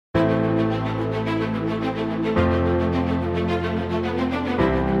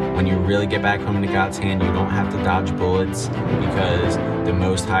really get back home into God's hand, you don't have to dodge bullets because the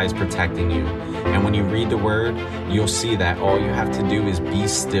Most High is protecting you. And when you read the word, you'll see that all you have to do is be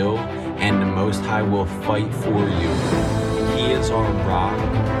still and the Most High will fight for you. He is our rock,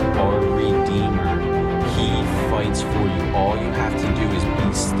 our redeemer. He fights for you. All you have to do is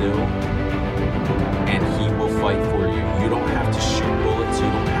be still and he will fight for you. You don't have to shoot bullets. You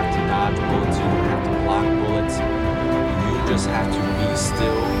don't have to dodge bullets. You don't have to block bullets. You just have to be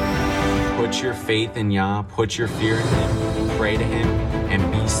still. Put your faith in Yah. Put your fear in him. Pray to him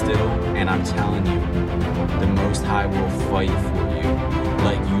and be still. And I'm telling you, the Most High will fight for you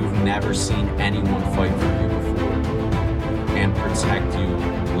like you've never seen anyone fight for you before and protect you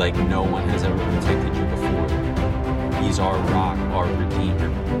like no one has ever protected you before. He's our rock, our redeemer.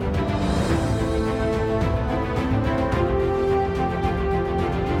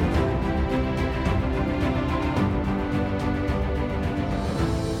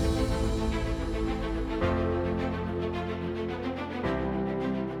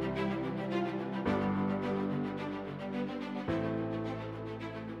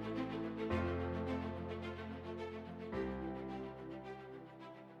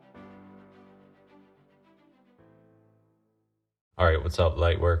 All right, what's up,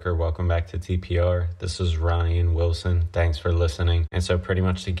 Lightworker? Welcome back to TPR. This is Ryan Wilson. Thanks for listening. And so pretty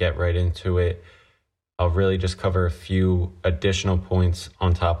much to get right into it, I'll really just cover a few additional points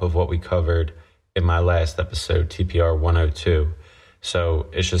on top of what we covered in my last episode, TPR 102. So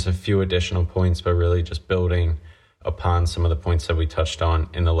it's just a few additional points, but really just building upon some of the points that we touched on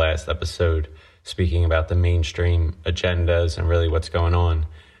in the last episode, speaking about the mainstream agendas and really what's going on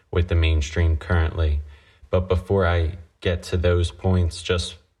with the mainstream currently. But before I get to those points,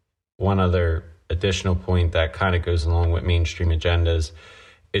 just one other additional point that kind of goes along with mainstream agendas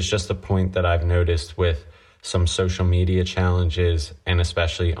is just a point that I've noticed with some social media challenges, and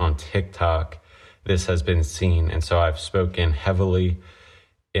especially on TikTok, this has been seen. And so I've spoken heavily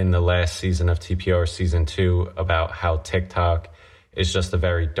in the last season of TPR season 2 about how TikTok is just a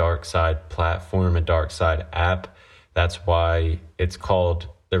very dark side platform, a dark side app. That's why it's called,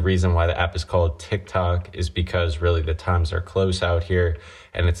 the reason why the app is called TikTok is because really the times are close out here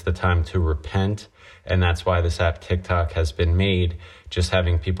and it's the time to repent. And that's why this app TikTok has been made, just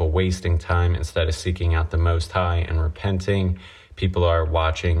having people wasting time instead of seeking out the Most High and repenting. People are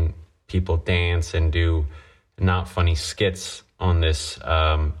watching people dance and do not funny skits on this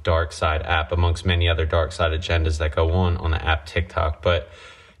dark side app, amongst many other dark side agendas that go on the app TikTok. But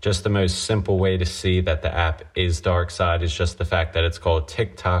just the most simple way to see that the app is dark side is just the fact that it's called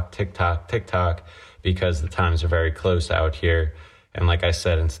TikTok, because the times are very close out here. And like I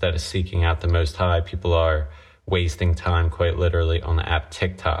said, instead of seeking out the Most High, people are wasting time quite literally on the app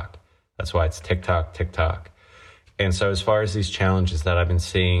TikTok. That's why it's TikTok. And so as far as these challenges that I've been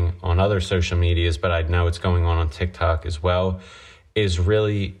seeing on other social medias, but I know it's going on TikTok as well, is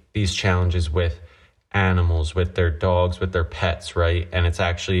really these challenges with animals, with their dogs, with their pets, right? And it's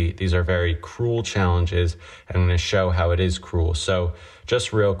actually, these are very cruel challenges, and I'm going to show how it is cruel. So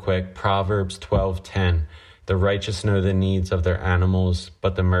just real quick, Proverbs 12:10, the righteous know the needs of their animals,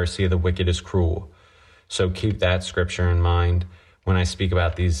 but the mercy of the wicked is cruel. So keep that scripture in mind when I speak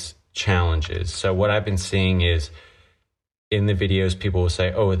about these challenges. So what I've been seeing is in the videos, people will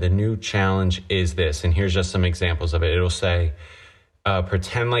say, oh, the new challenge is this. And here's just some examples of it. It'll say,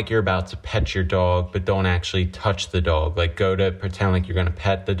 pretend like you're about to pet your dog, but don't actually touch the dog. Like go to pretend like you're going to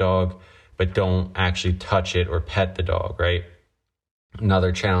pet the dog, but don't actually touch it or pet the dog, right?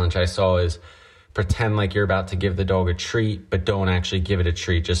 Another challenge I saw is pretend like you're about to give the dog a treat, but don't actually give it a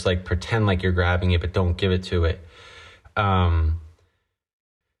treat. Just like pretend like you're grabbing it, but don't give it to it.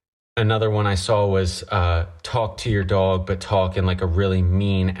 Another one I saw was talk to your dog, but talk in like a really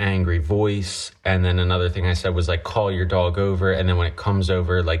mean, angry voice. And then another thing I said was like call your dog over. And then when it comes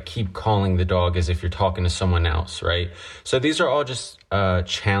over, like keep calling the dog as if you're talking to someone else, right? So these are all just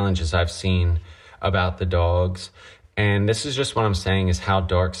challenges I've seen about the dogs. And this is just what I'm saying is how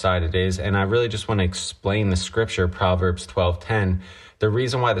dark side it is. And I really just want to explain the scripture, Proverbs 12:10. The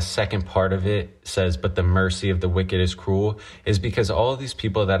reason why the second part of it says, but the mercy of the wicked is cruel, is because all of these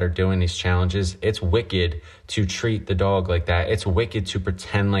people that are doing these challenges, it's wicked to treat the dog like that. It's wicked to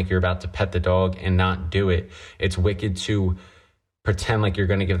pretend like you're about to pet the dog and not do it. It's wicked to pretend like you're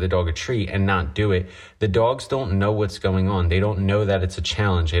going to give the dog a treat and not do it. The dogs don't know what's going on. They don't know that it's a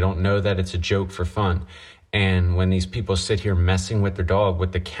challenge. They don't know that it's a joke for fun. And when these people sit here messing with their dog,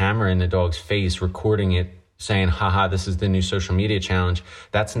 with the camera in the dog's face, recording it, saying, haha, this is the new social media challenge.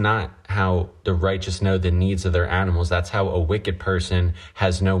 That's not how the righteous know the needs of their animals. That's how a wicked person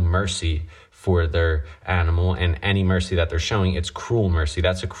has no mercy for their animal, and any mercy that they're showing, it's cruel mercy.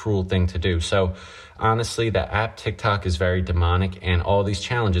 That's a cruel thing to do. So honestly, the app TikTok is very demonic, and all these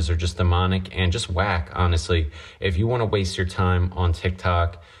challenges are just demonic and just whack, honestly. If you want to waste your time on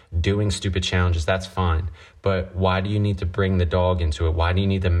TikTok doing stupid challenges, that's fine. But why do you need to bring the dog into it? Why do you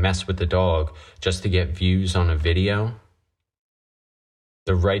need to mess with the dog just to get views on a video?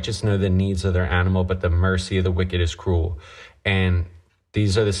 The righteous know the needs of their animal, but the mercy of the wicked is cruel. And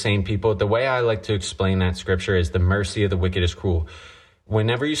these are the same people. The way I like to explain that scripture is the mercy of the wicked is cruel.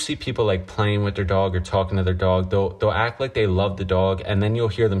 Whenever you see people like playing with their dog or talking to their dog, they'll act like they love the dog, and then you'll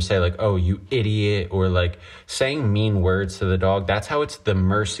hear them say like, "Oh, you idiot," or like saying mean words to the dog. That's how it's the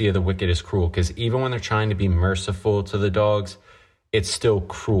mercy of the wicked is cruel, because even when they're trying to be merciful to the dogs, it's still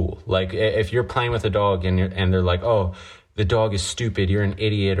cruel. Like if you're playing with a dog and they're like, "Oh, the dog is stupid, you're an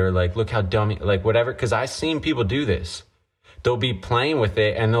idiot," or like, "Look how dumb," like whatever, because I've seen people do this. They'll be playing with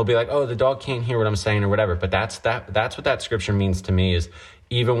it and they'll be like, "Oh, the dog can't hear what I'm saying," or whatever. But that's what that scripture means to me, is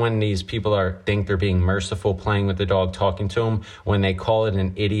even when these people think they're being merciful, playing with the dog, talking to them, when they call it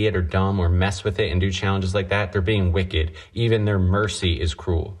an idiot or dumb or mess with it and do challenges like that, they're being wicked. Even their mercy is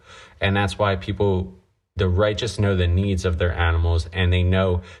cruel. And that's why the righteous know the needs of their animals, and they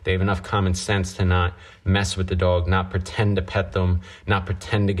know they have enough common sense to not mess with the dog, not pretend to pet them, not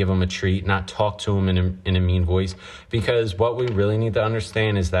pretend to give them a treat, not talk to them in a mean voice. Because what we really need to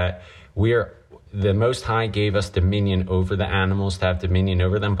understand is that the Most High gave us dominion over the animals, to have dominion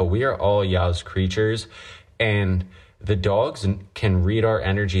over them, but we are all Yah's creatures, and the dogs can read our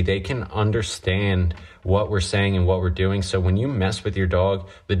energy. They can understand what we're saying and what we're doing. So when you mess with your dog,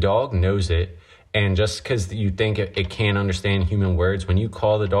 the dog knows it. And just because you think it can't understand human words, when you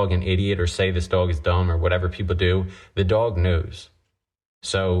call the dog an idiot or say this dog is dumb or whatever people do, the dog knows.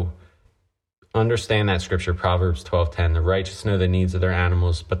 So understand that scripture, Proverbs 12:10. The righteous know the needs of their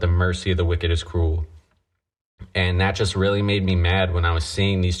animals, but the mercy of the wicked is cruel. And that just really made me mad when I was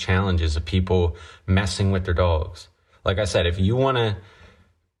seeing these challenges of people messing with their dogs. Like I said, if you want to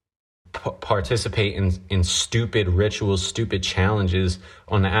participate in stupid rituals, stupid challenges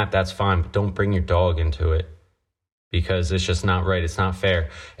on the app, that's fine, but don't bring your dog into it, because it's just not right. It's not fair.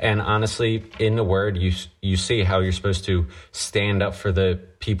 And honestly, in the word, you see how you're supposed to stand up for the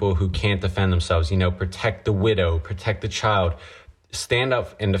people who can't defend themselves, protect the widow, protect the child, stand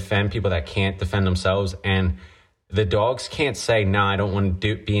up and defend people that can't defend themselves. And the dogs can't say, "No, I don't want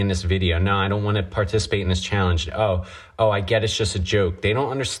to be in this video. No, I don't want to participate in this challenge. Oh, I get it's just a joke." They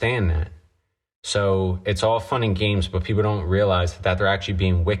don't understand that. So it's all fun and games, but people don't realize that they're actually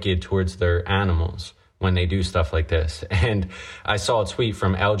being wicked towards their animals when they do stuff like this. And I saw a tweet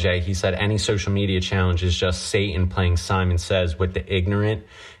from LJ. He said, "Any social media challenge is just Satan playing Simon Says with the ignorant."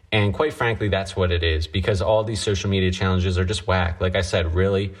 And quite frankly, that's what it is, because all these social media challenges are just whack. Like I said,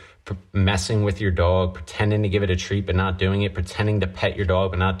 really messing with your dog, pretending to give it a treat but not doing it, pretending to pet your dog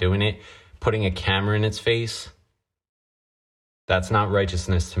but not doing it, putting a camera in its face. That's not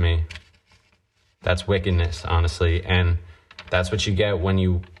righteousness to me. That's wickedness, honestly. And that's what you get when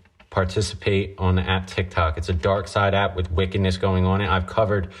you participate on the app TikTok. It's a dark side app with wickedness going on it. I've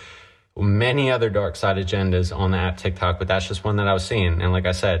covered many other dark side agendas on the app TikTok, but that's just one that I was seeing. And like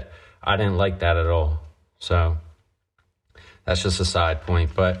I said, I didn't like that at all. So that's just a side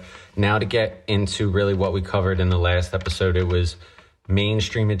point. But now to get into really what we covered in the last episode, it was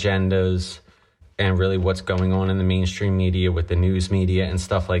mainstream agendas and really what's going on in the mainstream media with the news media and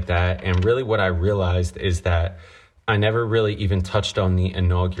stuff like that. And really what I realized is that I never really even touched on the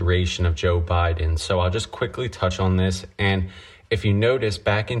inauguration of Joe Biden. So I'll just quickly touch on this. And if you notice,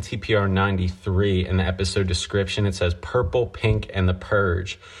 back in TPR 93, in the episode description, it says Purple, Pink, and the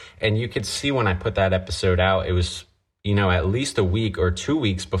Purge. And you could see when I put that episode out, it was, at least a week or 2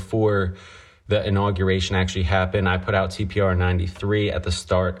 weeks before the inauguration actually happened. I put out TPR 93 at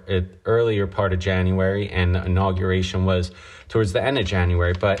the earlier part of January, and the inauguration was towards the end of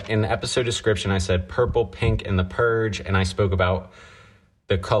January. But in the episode description, I said Purple, Pink, and the Purge, and I spoke about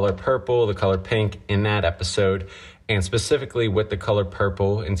the color purple, the color pink in that episode. And specifically with the color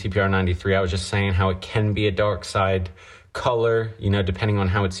purple in TPR 93, I was just saying how it can be a dark side color, depending on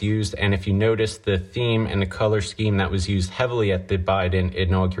how it's used. And if you notice, the theme and the color scheme that was used heavily at the Biden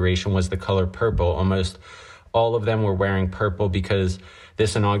inauguration was the color purple. Almost all of them were wearing purple because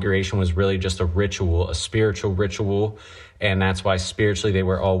this inauguration was really just a ritual, a spiritual ritual. And that's why spiritually they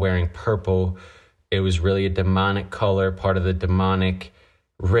were all wearing purple. It was really a demonic color, part of the demonic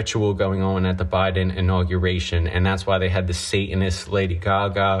ritual going on at the Biden inauguration. And that's why they had the Satanist Lady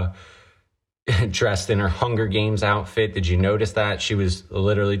Gaga dressed in her Hunger Games outfit. Did you notice that? She was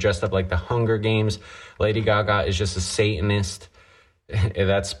literally dressed up like the Hunger Games. Lady Gaga is just a Satanist.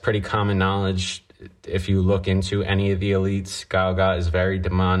 That's pretty common knowledge. If you look into any of the elites, Gal Gadot is very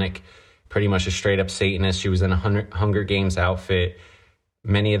demonic, pretty much a straight up Satanist. She was in a Hunger Games outfit.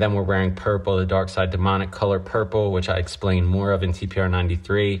 Many of them were wearing purple, the dark side demonic color purple, which I explained more of in TPR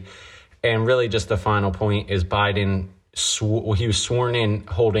 93. And really just the final point is Biden, he was sworn in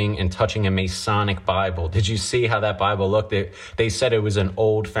holding and touching a Masonic Bible. Did you see how that Bible looked? They said it was an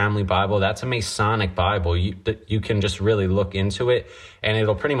old family Bible. That's a Masonic Bible. You can just really look into it, and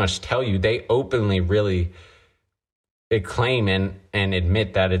it'll pretty much tell you. They openly really claim and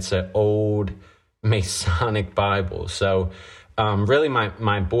admit that it's an old Masonic Bible. So really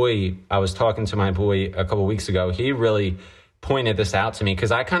my boy, I was talking to my boy a couple weeks ago. He really pointed this out to me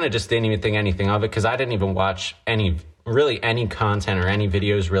because I kind of just didn't even think anything of it because I didn't even watch any content or any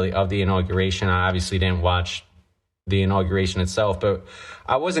videos really of the inauguration. I obviously didn't watch the inauguration itself, but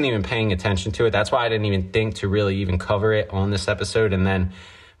I wasn't even paying attention to it. That's why I didn't even think to really even cover it on this episode. And then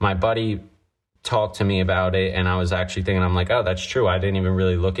my buddy talked to me about it, and I was actually thinking, I'm like, oh, that's true. I didn't even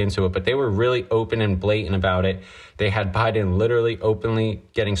really look into it, but they were really open and blatant about it. They had Biden literally openly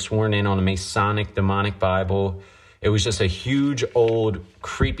getting sworn in on a Masonic demonic Bible. It was just a huge, old,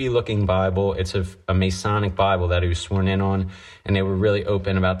 creepy-looking Bible. It's a Masonic Bible that he was sworn in on, and they were really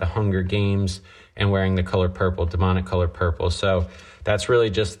open about the Hunger Games and wearing the color purple, demonic color purple. So that's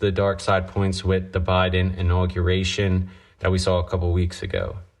really just the dark side points with the Biden inauguration that we saw a couple weeks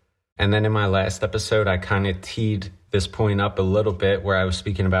ago. And then in my last episode, I kind of teed this point up a little bit where I was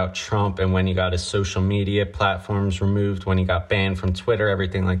speaking about Trump and when he got his social media platforms removed, when he got banned from Twitter,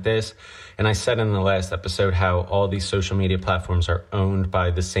 everything like this. And I said in the last episode how all these social media platforms are owned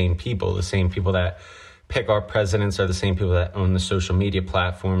by the same people that pick our presidents are the same people that own the social media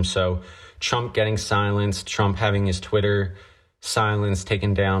platforms. So Trump getting silenced, Trump having his Twitter silenced,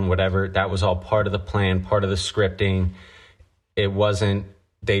 taken down, whatever, that was all part of the plan, part of the scripting. It wasn't,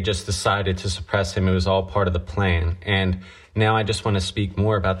 they just decided to suppress him. It was all part of the plan. And now I just want to speak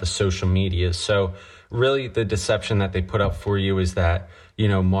more about the social media. So really the deception that they put up for you is that,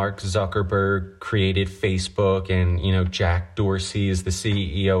 Mark Zuckerberg created Facebook and, Jack Dorsey is the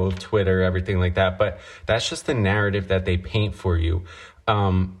CEO of Twitter, everything like that. But that's just the narrative that they paint for you.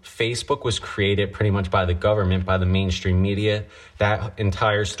 Facebook was created pretty much by the government, by the mainstream media. That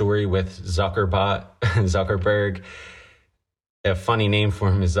entire story with Zuckerberg, a funny name for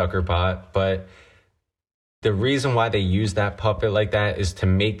him is Zuckerbot, but the reason why they use that puppet like that is to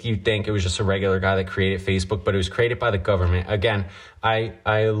make you think it was just a regular guy that created Facebook, but it was created by the government. Again, I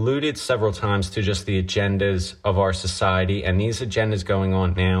alluded several times to just the agendas of our society, and these agendas going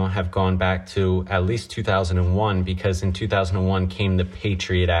on now have gone back to at least 2001, because in 2001 came the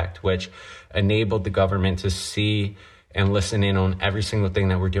Patriot Act, which enabled the government to see and listen in on every single thing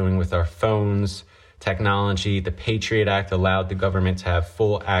that we're doing with our phones, technology. The Patriot Act allowed the government to have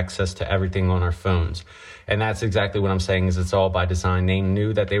full access to everything on our phones. And that's exactly what I'm saying, is it's all by design. They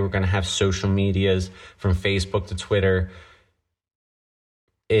knew that they were going to have social medias from Facebook to Twitter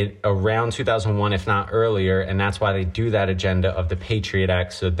around 2001, if not earlier. And that's why they do that agenda of the Patriot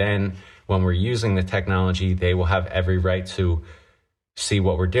Act. So then when we're using the technology, they will have every right to see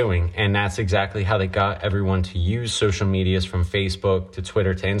what we're doing. And that's exactly how they got everyone to use social medias from Facebook to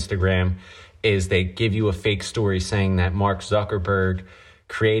Twitter to Instagram, is they give you a fake story saying that Mark Zuckerberg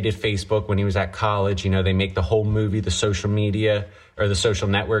created Facebook when he was at college. They make the whole movie, the social media or the social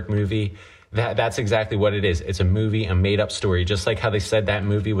network movie. That's exactly what it is. It's a movie, a made up story. Just like how they said that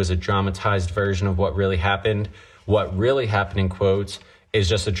movie was a dramatized version of what really happened. What really happened, in quotes, is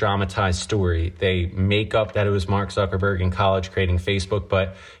just a dramatized story. They make up that it was Mark Zuckerberg in college creating Facebook,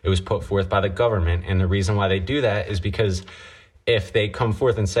 but it was put forth by the government. And the reason why they do that is because if they come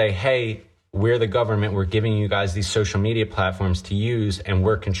forth and say, hey, we're the government, we're giving you guys these social media platforms to use, and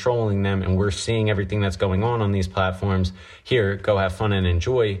we're controlling them, and we're seeing everything that's going on these platforms. Here, go have fun and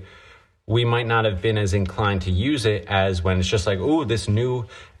enjoy. We might not have been as inclined to use it as when it's just like, oh, this new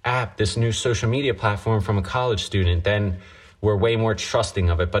app, this new social media platform from a college student. Then we're way more trusting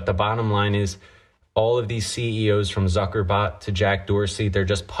of it. But the bottom line is, all of these CEOs from Zuckerbot to Jack Dorsey, they're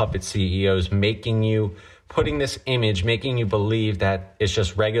just puppet CEOs, putting this image, making you believe that it's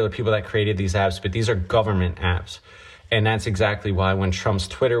just regular people that created these apps, but these are government apps. And that's exactly why when Trump's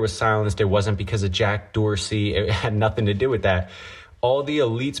Twitter was silenced, it wasn't because of Jack Dorsey. It had nothing to do with that. All the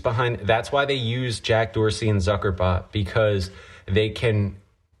elites behind, that's why they use Jack Dorsey and Zuckerbot, because they can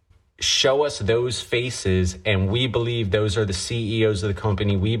show us those faces and we believe those are the CEOs of the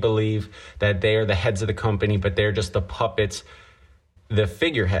company. We believe that they are the heads of the company, but they're just the puppets, the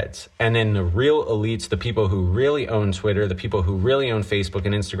figureheads. And then the real elites, the people who really own Twitter, the people who really own Facebook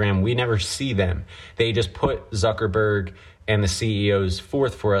and Instagram, we never see them. They just put Zuckerberg and the CEO's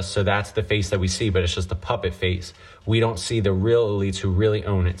fourth for us. So that's the face that we see, but it's just a puppet face. We don't see the real elites who really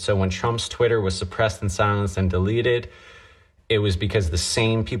own it. So when Trump's Twitter was suppressed and silenced and deleted, it was because the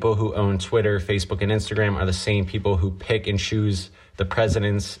same people who own Twitter, Facebook, and Instagram are the same people who pick and choose the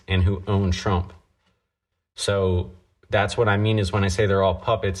presidents and who own Trump. So that's what I mean is when I say they're all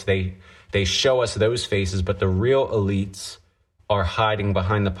puppets, they show us those faces, but the real elites are hiding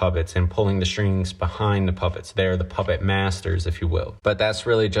behind the puppets and pulling the strings behind the puppets. They're the puppet masters, if you will. But that's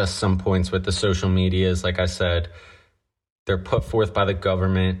really just some points with the social medias. Like I said, they're put forth by the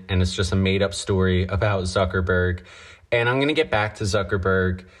government, and it's just a made-up story about Zuckerberg. And I'm going to get back to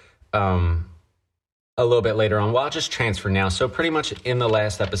Zuckerberg a little bit later on. Well, I'll just transfer now. So pretty much in the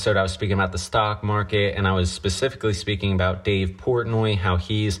last episode, I was speaking about the stock market, and I was specifically speaking about Dave Portnoy, how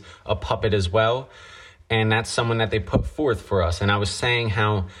he's a puppet as well. And that's someone that they put forth for us. And I was saying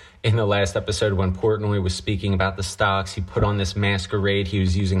how in the last episode when Portnoy was speaking about the stocks, he put on this masquerade. He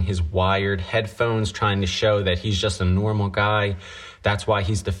was using his wired headphones, trying to show that he's just a normal guy. That's why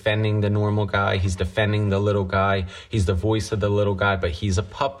he's defending the normal guy. He's defending the little guy. He's the voice of the little guy, but he's a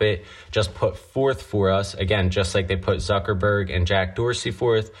puppet just put forth for us. Again, just like they put Zuckerberg and Jack Dorsey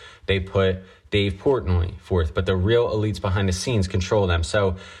forth, they put Dave Portnoy forth. But the real elites behind the scenes control them.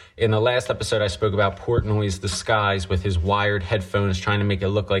 So in the last episode, I spoke about Portnoy's disguise with his wired headphones, trying to make it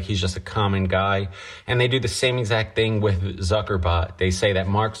look like he's just a common guy. And they do the same exact thing with Zuckerbot. They say that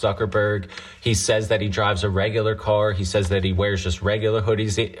Mark Zuckerberg, he says that he drives a regular car. He says that he wears just regular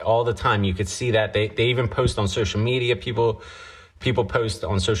hoodies all the time. You could see that. They even post on social media. People post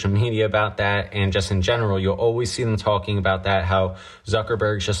on social media about that, and just in general, you'll always see them talking about that, how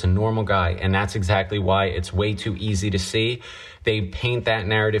Zuckerberg's just a normal guy, and that's exactly why it's way too easy to see. They paint that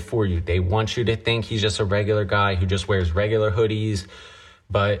narrative for you. They want you to think he's just a regular guy who just wears regular hoodies,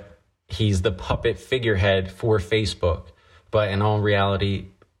 but he's the puppet figurehead for Facebook. But in all reality,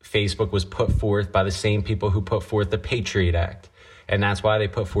 Facebook was put forth by the same people who put forth the Patriot Act. And that's why they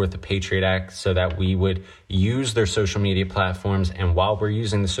put forth the Patriot Act, so that we would use their social media platforms. And while we're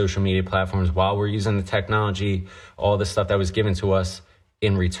using the social media platforms, while we're using the technology, all the stuff that was given to us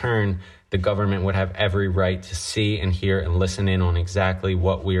in return, the government would have every right to see and hear and listen in on exactly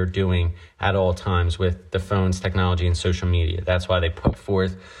what we are doing at all times with the phones, technology, and social media. That's why they put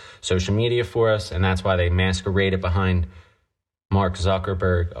forth social media for us, and that's why they masquerade it behind Mark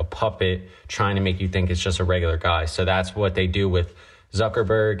Zuckerberg, a puppet, trying to make you think it's just a regular guy. So that's what they do with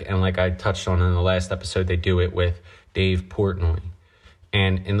Zuckerberg. And like I touched on in the last episode, they do it with Dave Portnoy.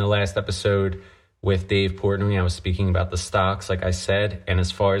 And in the last episode with Dave Portnoy, I was speaking about the stocks, like I said. And as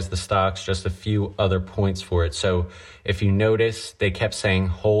far as the stocks, just a few other points for it. So if you notice, they kept saying,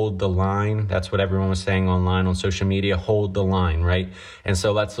 hold the line. That's what everyone was saying online on social media, hold the line, right? And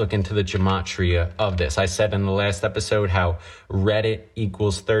so let's look into the gematria of this. I said in the last episode how Reddit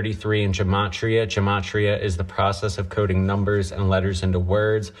equals 33 in gematria. Gematria is the process of coding numbers and letters into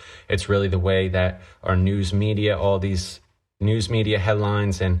words. It's really the way that our news media, all these news media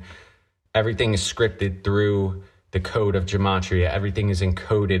headlines and everything is scripted through the code of gematria. Everything is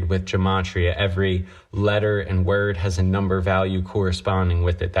encoded with gematria. Every letter and word has a number value corresponding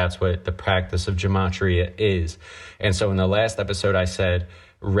with it. That's what the practice of gematria is. And so in the last episode, I said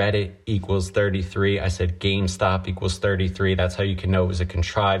Reddit equals 33. I said GameStop equals 33. That's how you can know it was a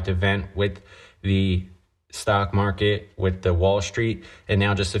contrived event with the stock market, with the Wall Street. And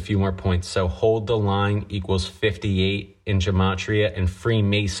now just a few more points. So hold the line equals 58 in gematria, and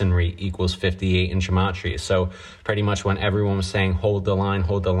Freemasonry equals 58 in gematria. So pretty much when everyone was saying hold the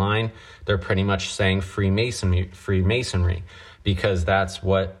line, they're pretty much saying Freemasonry, because that's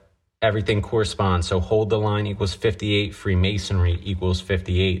what everything corresponds. So hold the line equals 58, Freemasonry equals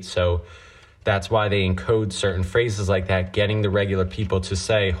 58. So that's why they encode certain phrases like that, getting the regular people to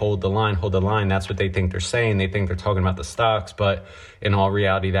say, hold the line, hold the line. That's what they think they're saying. They think they're talking about the stocks, but in all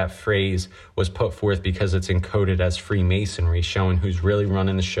reality, that phrase was put forth because it's encoded as Freemasonry, showing who's really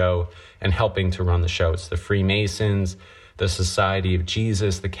running the show and helping to run the show. It's the Freemasons, the Society of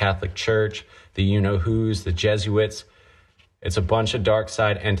Jesus, the Catholic Church, the you-know-who's, the Jesuits. It's a bunch of dark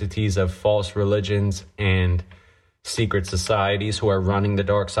side entities of false religions and secret societies who are running the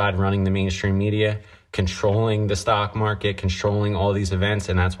dark side, running the mainstream media, controlling the stock market, controlling all these events.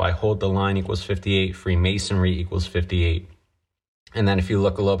 And that's why hold the line equals 58, Freemasonry equals 58. And then if you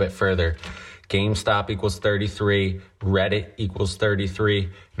look a little bit further, GameStop equals 33, Reddit equals 33,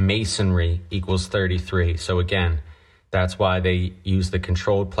 Masonry equals 33. So again, that's why they use the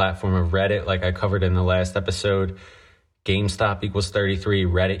controlled platform of Reddit, like I covered in the last episode. GameStop equals 33,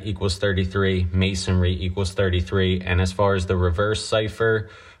 Reddit equals 33, Masonry equals 33. And as far as the reverse cipher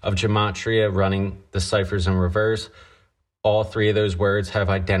of gematria, running the ciphers in reverse, All three of those words have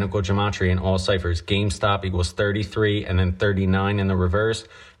identical gematria in all ciphers. GameStop equals 33 and then 39 in the reverse.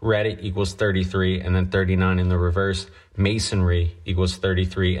 Reddit equals 33 and then 39 in the reverse. Masonry equals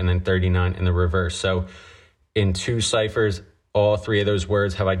 33 and then 39 in the reverse. So in two ciphers, all three of those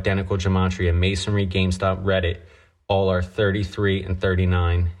words have identical gematria. Masonry, GameStop, Reddit, all are 33 and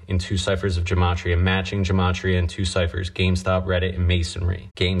 39 in two ciphers of gematria, matching gematria in two ciphers, GameStop, Reddit, and Masonry.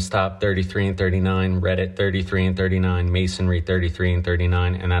 GameStop 33 and 39, Reddit 33 and 39, Masonry 33 and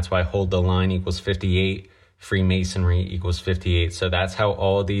 39, and that's why Hold the Line equals 58, Freemasonry equals 58. So that's how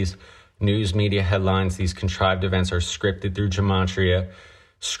all these news media headlines, these contrived events are scripted through gematria,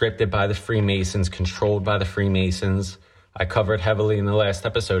 scripted by the Freemasons, controlled by the Freemasons. I covered heavily in the last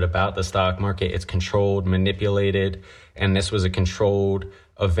episode about the stock market. It's controlled, manipulated, and this was a controlled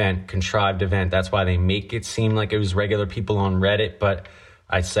event, contrived event. That's why they make it seem like it was regular people on Reddit. But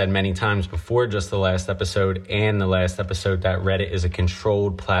I said many times before just the last episode and the last episode that Reddit is a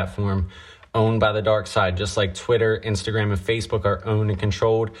controlled platform owned by the dark side, just like Twitter, Instagram, and Facebook are owned and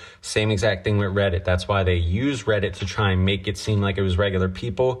controlled. Same exact thing with Reddit. That's why they use Reddit to try and make it seem like it was regular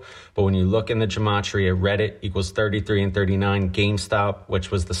people. But when you look in the gematria, Reddit equals 33 and 39. GameStop, which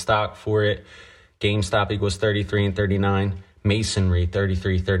was the stock for it, GameStop equals 33 and 39. Masonry,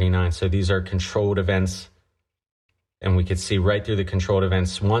 33, 39. So these are controlled events. And we could see right through the controlled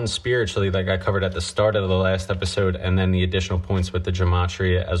events, one spiritually, like I covered at the start of the last episode, and then the additional points with the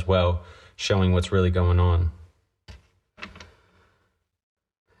gematria as well, showing what's really going on.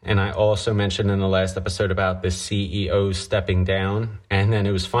 And I also mentioned in the last episode about the CEO stepping down. And then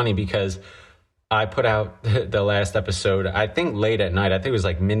it was funny because I put out the last episode, I think late at night. I think it was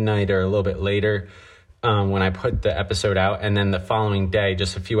like midnight or a little bit later when I put the episode out. And then the following day,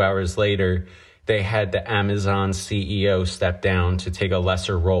 just a few hours later, they had the Amazon CEO step down to take a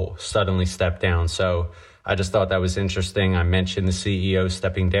lesser role, suddenly step down. So I just thought that was interesting. I mentioned the CEO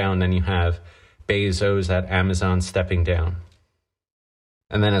stepping down, then you have Bezos at Amazon stepping down.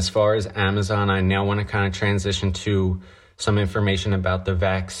 And then as far as Amazon, I now want to kind of transition to some information about the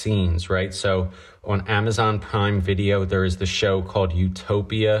vaccines, right? So on Amazon Prime Video, there is the show called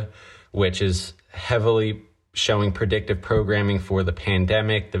Utopia, which is heavily showing predictive programming for the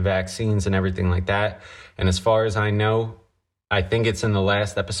pandemic, the vaccines, and everything like that. And as far as I know, I think it's in the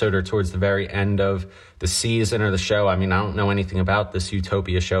last episode or towards the very end of the season or the show. I mean, I don't know anything about this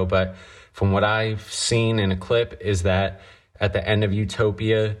Utopia show, but from what I've seen in a clip is that at the end of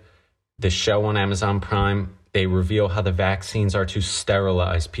Utopia, the show on Amazon Prime, they reveal how the vaccines are to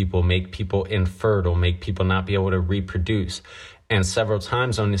sterilize people, make people infertile, make people not be able to reproduce. And several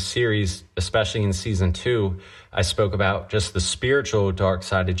times on this series, especially in season 2, I spoke about just the spiritual dark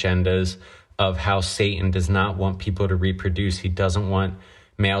side agendas of how Satan does not want people to reproduce. He doesn't want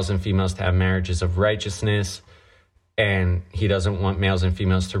males and females to have marriages of righteousness. And he doesn't want males and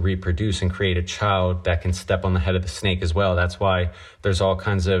females to reproduce and create a child that can step on the head of the snake as well. That's why there's all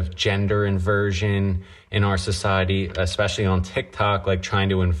kinds of gender inversion in our society, especially on TikTok, like trying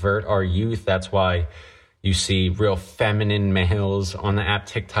to invert our youth. That's why you see real feminine males on the app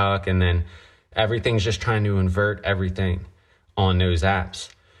TikTok, and then everything's just trying to invert everything on those apps.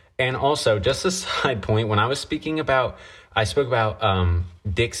 And also, just a side point, when I spoke about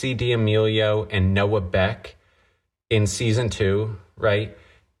Dixie D'Amelio and Noah Beck in season 2, right?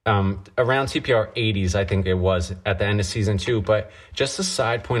 Around TPR 80s, I think it was at the end of season 2. But just a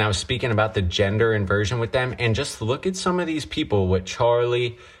side point, I was speaking about the gender inversion with them, and just look at some of these people with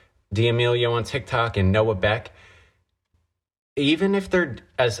Charlie D'Amelio on TikTok and Noah Beck. Even if they're,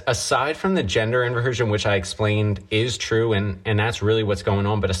 aside from the gender inversion, which I explained is true, and that's really what's going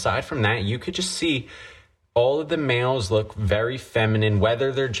on, but aside from that, you could just see all of the males look very feminine,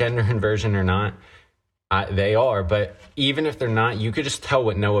 whether they're gender inversion or not. They are, but even if they're not, you could just tell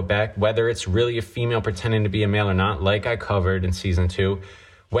with Noah Beck, whether it's really a female pretending to be a male or not, like I covered in season 2,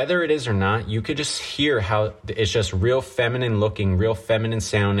 whether it is or not, you could just hear how it's just real feminine looking, real feminine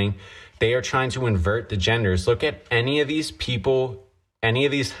sounding. They are trying to invert the genders. Look at any of these people, any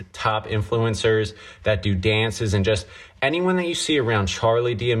of these top influencers that do dances, and just anyone that you see around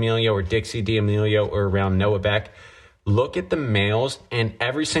Charlie D'Amelio or Dixie D'Amelio or around Noah Beck. Look at the males, and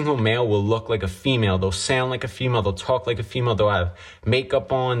every single male will look like a female. They'll sound like a female. They'll talk like a female. They'll have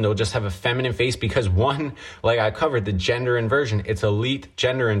makeup on. They'll just have a feminine face because one, like I covered, the gender inversion. It's elite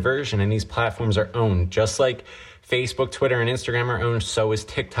gender inversion, and these platforms are owned. Just like Facebook, Twitter, and Instagram are owned, so is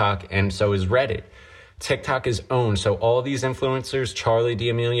TikTok, and so is Reddit. TikTok is owned. So all these influencers, Charlie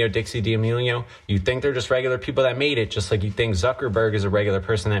D'Amelio, Dixie D'Amelio, you think they're just regular people that made it, just like you think Zuckerberg is a regular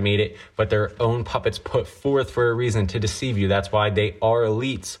person that made it, but their own puppets put forth for a reason to deceive you. That's why they are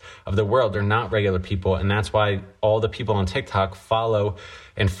elites of the world. They're not regular people. And that's why all the people on TikTok follow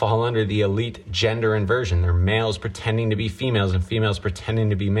and fall under the elite gender inversion. They're males pretending to be females and females pretending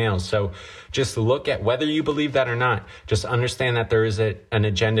to be males. So just look at whether you believe that or not. Just understand that there is an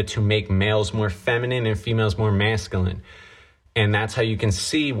agenda to make males more feminine and females more masculine. And that's how you can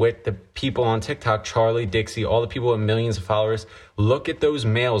see with the people on TikTok, Charlie, Dixie, all the people with millions of followers. Look at those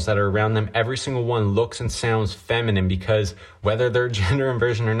males that are around them. Every single one looks and sounds feminine, because whether they're gender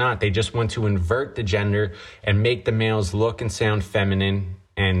inversion or not, they just want to invert the gender and make the males look and sound feminine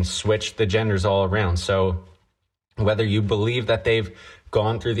and switch the genders all around. So whether you believe that they've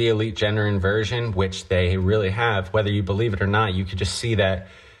gone through the elite gender inversion, which they really have, whether you believe it or not, you could just see that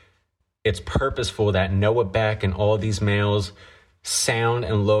it's purposeful, that Noah Beck and all these males sound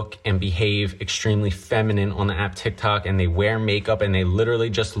and look and behave extremely feminine on the app TikTok, and they wear makeup and they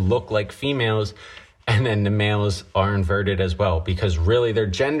literally just look like females. And then the males are inverted as well, because really their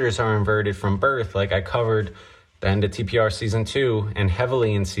genders are inverted from birth. Like I covered the end of TPR season 2 and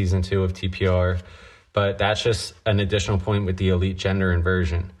heavily in season 2 of TPR. But that's just an additional point with the elite gender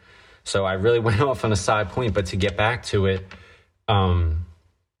inversion. So I really went off on a side point, but to get back to it,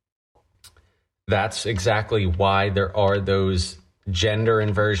 that's exactly why there are those gender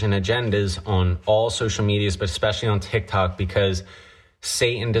inversion agendas on all social medias, but especially on TikTok, because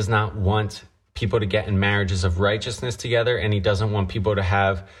Satan does not want people to get in marriages of righteousness together, and he doesn't want people to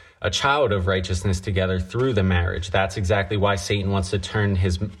have a child of righteousness together through the marriage. That's exactly why Satan wants to turn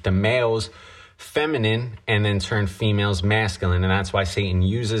the males feminine and then turn females masculine. And that's why Satan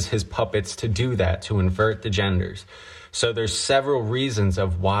uses his puppets to do that, to invert the genders. So there's several reasons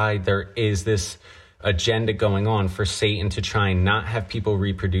of why there is this agenda going on for Satan to try and not have people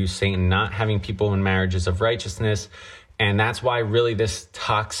reproduce, Satan not having people in marriages of righteousness. And that's why really this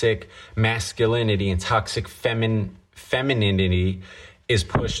toxic masculinity and toxic femininity is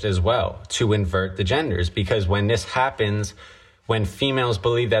pushed as well, to invert the genders. Because when this happens, when females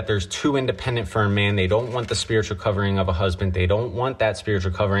believe that there's too independent for a man, they don't want the spiritual covering of a husband, they don't want that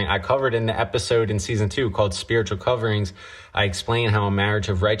spiritual covering. I covered in the episode in season 2 called Spiritual Coverings, I explain how a marriage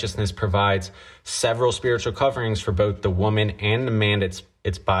of righteousness provides several spiritual coverings for both the woman and the man.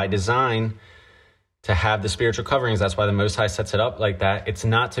 It's by design to have the spiritual coverings. That's why the Most High sets it up like that. It's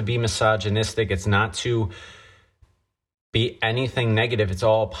not to be misogynistic. It's not to be anything negative. It's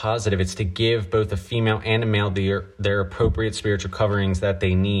all positive. It's to give both a female and a male their appropriate spiritual coverings that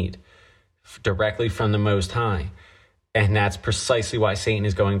they need directly from the Most High. And that's precisely why Satan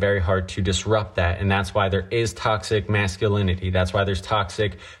is going very hard to disrupt that. And that's why there is toxic masculinity. That's why there's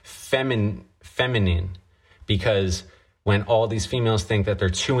toxic feminine, because when all these females think that they're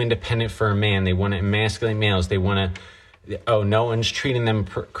too independent for a man, they want to emasculate males. They want to, no one's treating them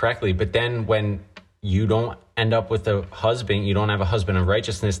correctly. But then when you don't end up with a husband, you don't have a husband of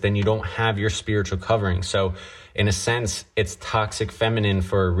righteousness, then you don't have your spiritual covering. So in a sense, it's toxic feminine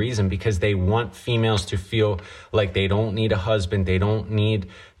for a reason, because they want females to feel like they don't need a husband, they don't need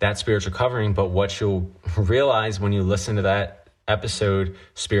that spiritual covering. But what you'll realize when you listen to that episode,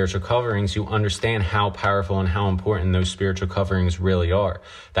 Spiritual Coverings, you understand how powerful and how important those spiritual coverings really are.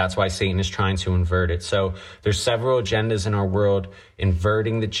 That's why Satan is trying to invert it. So there's several agendas in our world,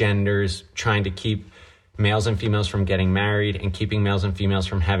 inverting the genders, trying to keep males and females from getting married and keeping males and females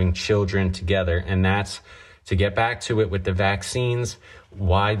from having children together. And that's, to get back to it with the vaccines,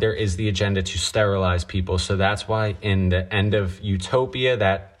 why there is the agenda to sterilize people. So that's why in the end of Utopia,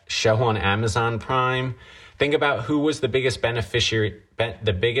 that show on Amazon Prime, think about who was the biggest beneficiary,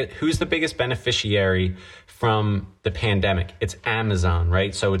 who's the biggest beneficiary from the pandemic. It's Amazon,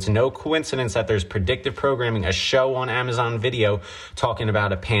 right? So it's no coincidence that there's predictive programming, a show on Amazon Video talking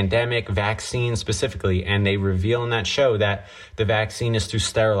about a pandemic vaccine specifically. And they reveal in that show that the vaccine is to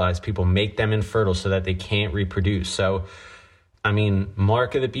sterilize people, make them infertile so that they can't reproduce. So, I mean,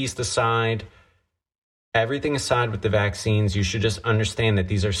 mark of the beast aside, everything aside with the vaccines, you should just understand that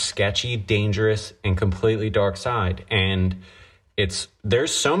these are sketchy, dangerous, and completely dark side. And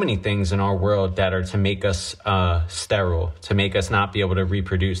there's so many things in our world that are to make us sterile, to make us not be able to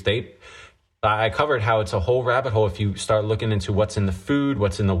reproduce. I covered how it's a whole rabbit hole if you start looking into what's in the food,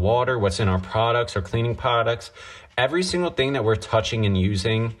 what's in the water, what's in our products, our cleaning products. Every single thing that we're touching and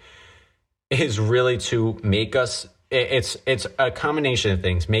using is really to make us it's a combination of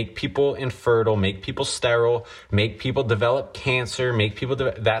things. Make people infertile, make people sterile, make people develop cancer,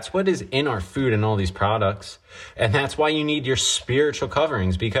 that's what is in our food and all these products. And that's why you need your spiritual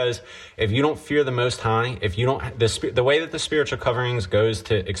coverings, because if you don't fear the Most High, if you don't, the way that the spiritual coverings goes,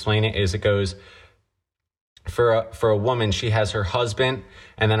 to explain it, is it goes, for a woman, she has her husband,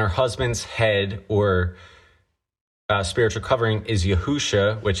 and then her husband's head, or spiritual covering, is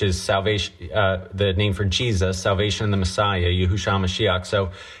Yahusha, which is salvation, the name for Jesus, salvation in the Messiah, Yahushua Mashiach.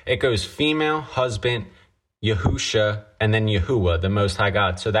 So it goes female, husband, Yahusha, and then Yahuwah, the Most High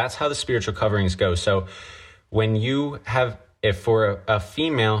God. So that's how the spiritual coverings go. So when you have, if for a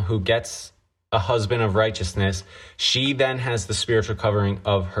female who gets a husband of righteousness, she then has the spiritual covering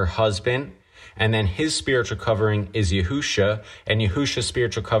of her husband, and then his spiritual covering is Yahusha, and Yahusha's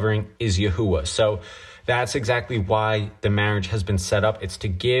spiritual covering is Yahuwah. So that's exactly why the marriage has been set up. It's to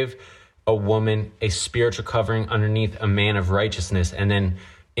give a woman a spiritual covering underneath a man of righteousness. And then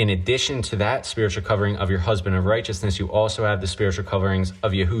in addition to that spiritual covering of your husband of righteousness, you also have the spiritual coverings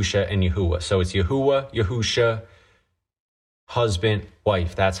of Yahusha and Yahuwah. So it's Yahuwah, Yahusha, husband,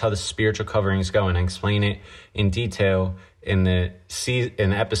 wife. That's how the spiritual coverings go. And I explain it in detail in the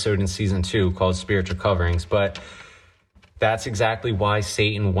episode in season 2 called Spiritual Coverings. But that's exactly why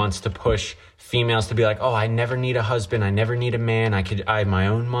Satan wants to push females to be like, oh, I never need a husband. I never need a man. I have my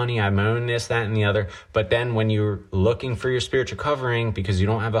own money. I have my own this, that, and the other. But then when you're looking for your spiritual covering because you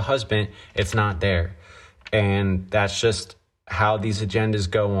don't have a husband, it's not there. And that's just how these agendas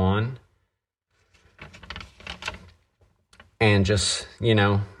go on. And just,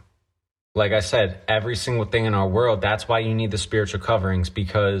 like I said, every single thing in our world, that's why you need the spiritual coverings,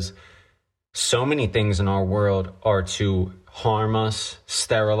 because so many things in our world are to harm us,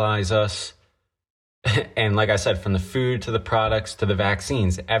 sterilize us. And like I said, from the food to the products to the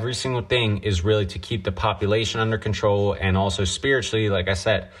vaccines, every single thing is really to keep the population under control. And also spiritually, like I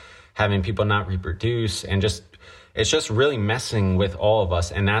said, having people not reproduce, and it's just really messing with all of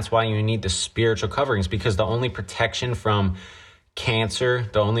us. And that's why you need the spiritual coverings, because the only protection from cancer,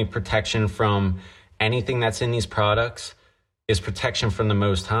 the only protection from anything that's in these products is protection from the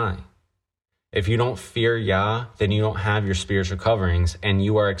Most High. If you don't fear Yah, then you don't have your spiritual coverings, and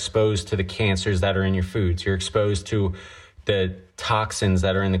you are exposed to the cancers that are in your foods. You're exposed to the toxins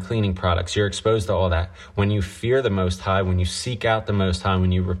that are in the cleaning products. You're exposed to all that. When you fear the Most High, when you seek out the Most High,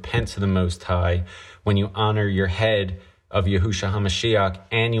 when you repent to the Most High, when you honor your head of Yahushua HaMashiach,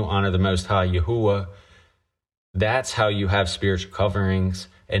 and you honor the Most High, Yahuwah, that's how you have spiritual coverings,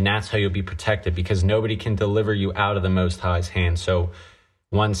 and that's how you'll be protected, because nobody can deliver you out of the Most High's hand. So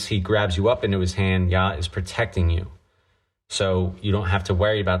once he grabs you up into his hand, Yah is protecting you. So you don't have to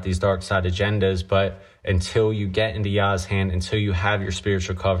worry about these dark side agendas, but until you get into Yah's hand, until you have your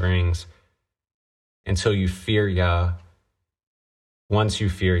spiritual coverings, until you fear Yah, once you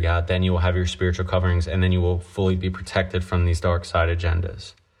fear Yah, then you will have your spiritual coverings, and then you will fully be protected from these dark side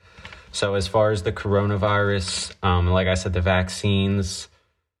agendas. So as far as the coronavirus, like I said, the vaccines,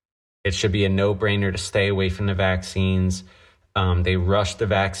 it should be a no-brainer to stay away from the vaccines. They rush the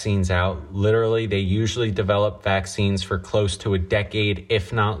vaccines out. Literally, they usually develop vaccines for close to a decade,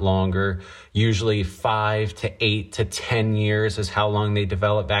 if not longer. Usually 5 to 8 to 10 years is how long they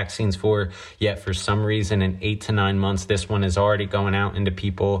develop vaccines for. Yet for some reason, in 8 to 9 months, this one is already going out into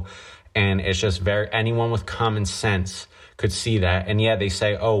people. And it's just anyone with common sense could see that. And yeah, they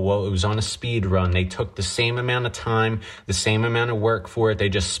say, oh, well, it was on a speed run. They took the same amount of time, the same amount of work for it. They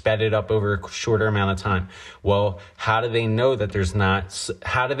just sped it up over a shorter amount of time. Well, how do they know that there's not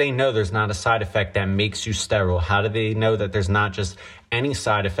a side effect that makes you sterile? How do they know that there's not just any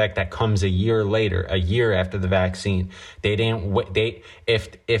side effect that comes a year later, a year after the vaccine?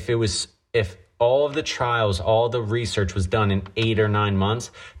 If all of the trials, all the research was done in 8 or 9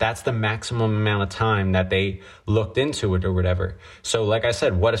 months, that's the maximum amount of time that they looked into it or whatever. So like I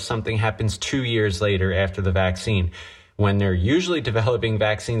said, what if something happens 2 years later after the vaccine? When they're usually developing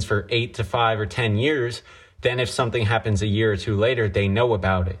vaccines for 8 to 5 or 10 years, then if something happens a year or two later, they know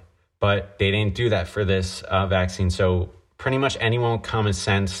about it. But they didn't do that for this vaccine. So pretty much anyone with common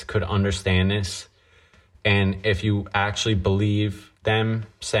sense could understand this. And if you actually believe them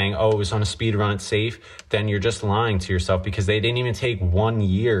saying, oh, it was on a speed run, it's safe, then you're just lying to yourself, because they didn't even take 1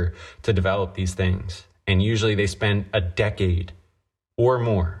 year to develop these things. And usually they spend a decade or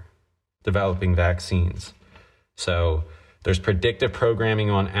more developing vaccines. So there's predictive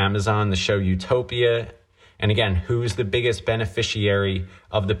programming on Amazon, the show Utopia. And again, who's the biggest beneficiary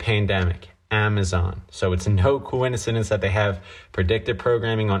of the pandemic? Amazon. So it's no coincidence that they have predictive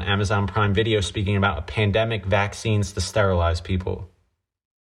programming on Amazon Prime Video speaking about pandemic vaccines to sterilize people.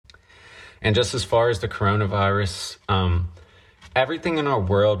 And just as far as the coronavirus, everything in our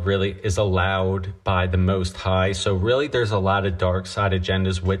world really is allowed by the Most High. So really there's a lot of dark side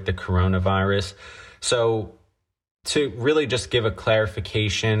agendas with the coronavirus. So to really just give a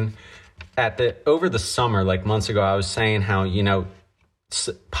clarification, over the summer, like months ago, I was saying how,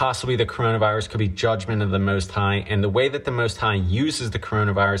 possibly the coronavirus could be judgment of the Most High. And the way that the Most High uses the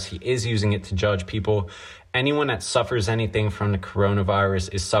coronavirus, he is using it to judge people. Anyone that suffers anything from the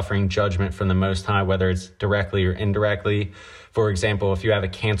coronavirus is suffering judgment from the Most High, whether it's directly or indirectly. For example, if you have a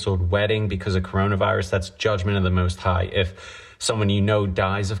canceled wedding because of coronavirus, that's judgment of the Most High. If someone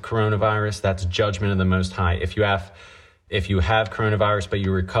dies of coronavirus, that's judgment of the Most High. If you have coronavirus but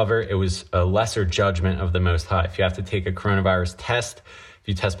you recover, it was a lesser judgment of the Most High. If you have to take a coronavirus test, if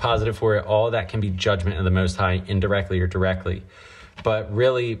you test positive for it, all that can be judgment of the Most High, indirectly or directly. But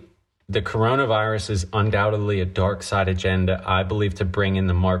really, the coronavirus is undoubtedly a dark side agenda, I believe, to bring in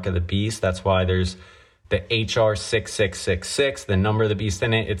the mark of the beast. That's why there's the HR 6666, the number of the beast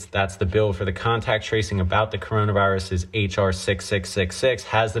in it. That's the bill for the contact tracing about the coronavirus is HR 6666,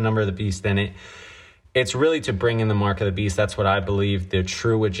 has the number of the beast in it. It's really to bring in the mark of the beast. That's what I believe the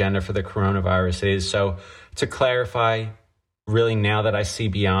true agenda for the coronavirus is. So to clarify, really now that I see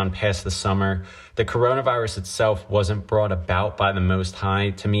beyond past the summer, the coronavirus itself wasn't brought about by the Most High.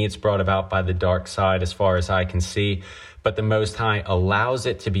 To me, it's brought about by the dark side as far as I can see. But the Most High allows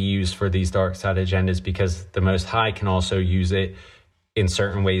it to be used for these dark side agendas because the Most High can also use it in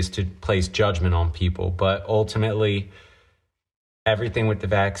certain ways to place judgment on people. But ultimately, everything with the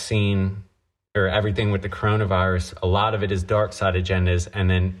vaccine or everything with the coronavirus, a lot of it is dark side agendas. And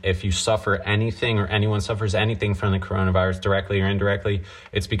then if you suffer anything or anyone suffers anything from the coronavirus directly or indirectly,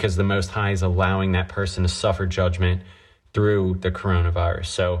 it's because the Most High is allowing that person to suffer judgment through the coronavirus.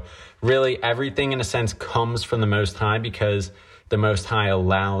 So really everything in a sense comes from the Most High because the Most High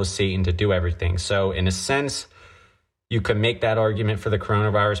allows Satan to do everything. So in a sense, you could make that argument for the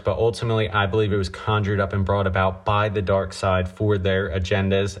coronavirus, but ultimately I believe it was conjured up and brought about by the dark side for their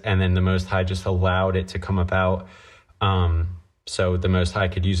agendas, and then the Most High just allowed it to come about so the Most High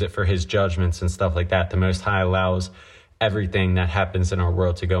could use it for his judgments and stuff like that. The Most High allows everything that happens in our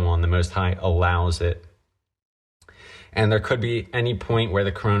world to go on. The Most High allows it. And there could be any point where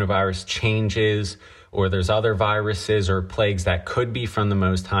the coronavirus changes or there's other viruses or plagues that could be from the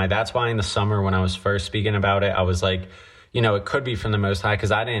Most High. That's why in the summer when I was first speaking about it, I was like, it could be from the Most High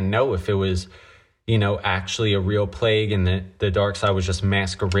because I didn't know if it was, actually a real plague and the dark side was just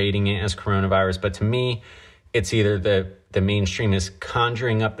masquerading it as coronavirus. But to me, it's either the mainstream is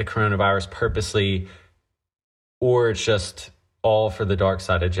conjuring up the coronavirus purposely or it's just all for the dark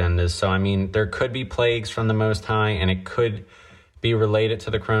side agendas. So, there could be plagues from the Most High and it could be related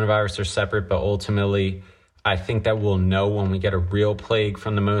to the coronavirus or separate, but ultimately I think that we'll know when we get a real plague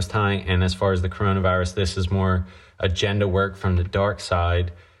from the Most High. And as far as the coronavirus, this is more agenda work from the dark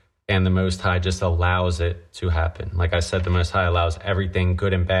side, and the Most High just allows it to happen. Like I said, the Most High allows everything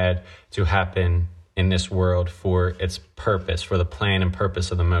good and bad to happen in this world for its purpose, for the plan and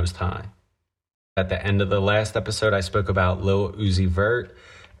purpose of the Most High. At the end of the last episode, I spoke about Lil Uzi Vert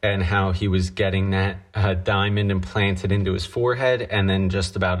and how he was getting that diamond implanted into his forehead. And then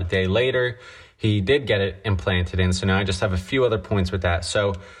just about a day later, he did get it implanted in. So now I just have a few other points with that.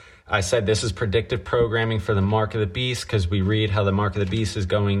 So I said this is predictive programming for the mark of the beast because we read how the mark of the beast is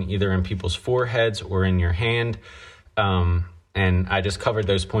going either in people's foreheads or in your hand. And I just covered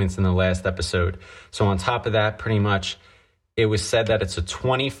those points in the last episode. So on top of that, pretty much, it was said that it's a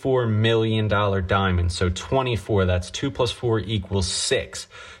 $24 million diamond. So 24, that's 2 plus 4 equals 6.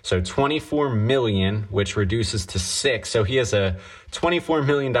 So 24 million, which reduces to 6. So he has a $24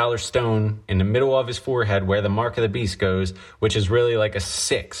 million stone in the middle of his forehead where the mark of the beast goes, which is really like a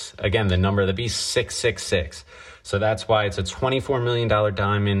 6. Again, the number of the beast, 666. So that's why it's a $24 million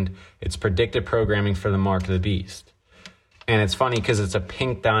diamond. It's predictive programming for the mark of the beast. And it's funny because it's a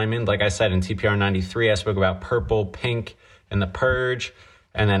pink diamond. Like I said, in TPR 93, I spoke about purple, pink, and the purge.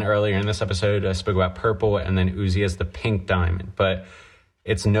 And then earlier in this episode, I spoke about purple, and then Uzi has the pink diamond. But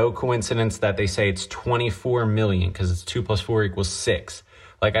it's no coincidence that they say it's 24 million because it's 2 plus 4 equals 6.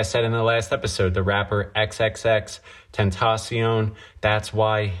 Like I said in the last episode, the rapper XXX Tentacion, that's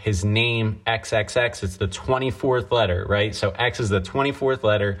why his name XXX, it's the 24th letter, right? So X is the 24th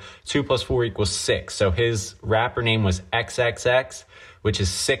letter, 2 plus 4 equals 6. So his rapper name was XXX, which is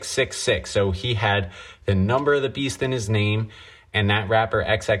 666. So he had the number of the beast in his name, and that rapper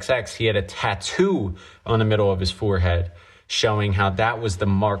XXX, he had a tattoo on the middle of his forehead showing how that was the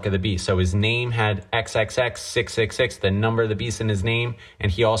mark of the beast. So his name had XXX 666, the number of the beast in his name, and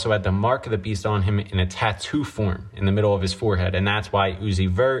he also had the mark of the beast on him in a tattoo form in the middle of his forehead. And that's why Uzi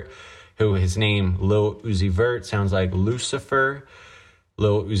Vert, who his name, Lil Uzi Vert, sounds like Lucifer.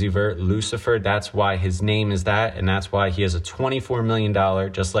 Lil Uzi Vert, Lucifer. That's why his name is that. And that's why he has a $24 million,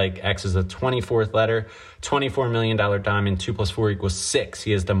 just like X is the 24th letter, $24 million diamond. 2 + 4 = 6.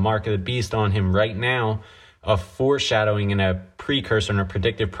 He has the mark of the beast on him right now, a foreshadowing and a precursor and a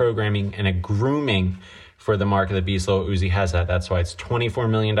predictive programming and a grooming for the mark of the beast. Lil Uzi has that. That's why it's $24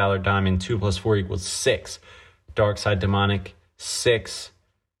 million diamond. 2 + 4 = 6. Dark side demonic 6,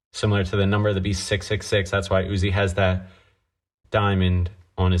 similar to the number of the beast 666. That's why Uzi has that diamond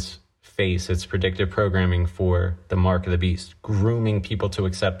on his face. It's predictive programming for the mark of the beast, grooming people to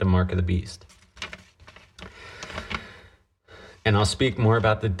accept the mark of the beast. And I'll speak more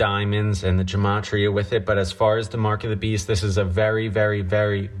about the diamonds and the gematria with it. But as far as the mark of the beast, this is a very, very,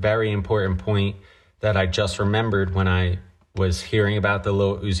 very, very important point that I just remembered when I was hearing about the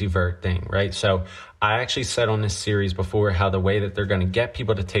Lil Uzi Vert thing, right? So I actually said on this series before how the way that they're going to get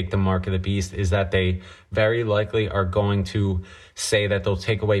people to take the mark of the beast is that they very likely are going to say that they'll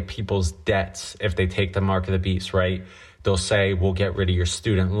take away people's debts if they take the mark of the beast, right? They'll say, we'll get rid of your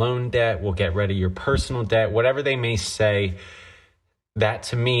student loan debt, we'll get rid of your personal debt, whatever they may say. That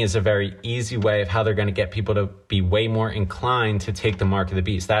to me is a very easy way of how they're going to get people to be way more inclined to take the mark of the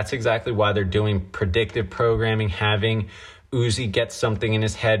beast. That's exactly why they're doing predictive programming, having Uzi get something in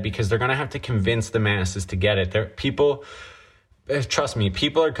his head, because they're going to have to convince the masses to get it. People, trust me,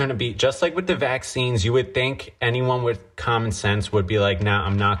 people are going to be, just like with the vaccines, you would think anyone with common sense would be like, nah,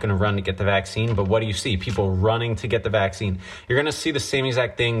 I'm not going to run to get the vaccine. But what do you see? People running to get the vaccine. You're going to see the same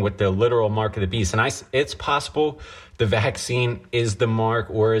exact thing with the literal mark of the beast. And it's possible the vaccine is the mark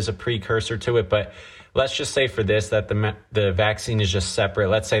or is a precursor to it. But let's just say for this, that the vaccine is just separate.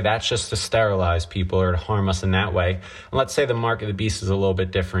 Let's say that's just to sterilize people or to harm us in that way. And let's say the mark of the beast is a little bit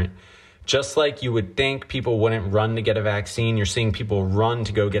different. Just like you would think people wouldn't run to get a vaccine, you're seeing people run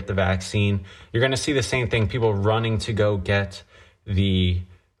to go get the vaccine. You're going to see the same thing, people running to go get the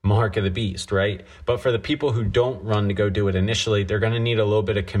mark of the beast, right? But for the people who don't run to go do it initially, they're going to need a little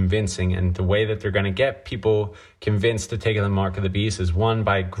bit of convincing. And the way that they're going to get people convinced to take the mark of the beast is, one,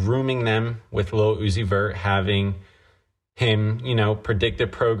 by grooming them with Lil Uzi Vert, having him,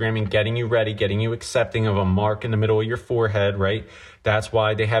 predictive programming, getting you ready, getting you accepting of a mark in the middle of your forehead, right? That's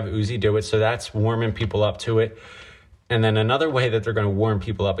why they have Uzi do it. So that's warming people up to it. And then another way that they're going to warm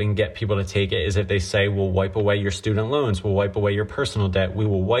people up and get people to take it is if they say, we'll wipe away your student loans, we'll wipe away your personal debt, we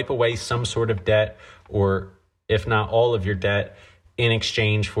will wipe away some sort of debt, or if not all of your debt, in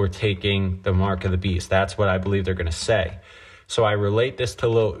exchange for taking the mark of the beast. That's what I believe they're going to say. So I relate this to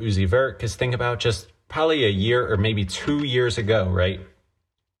Lil Uzi Vert, because think about just probably a year or maybe 2 years ago, right?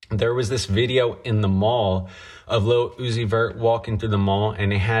 There was this video in the mall of Lil Uzi Vert walking through the mall,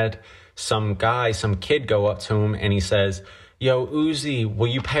 and they had some kid go up to him and he says, yo, Uzi, will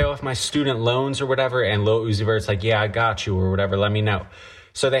you pay off my student loans or whatever? And Lil Uzi Vert's like, yeah, I got you or whatever, let me know.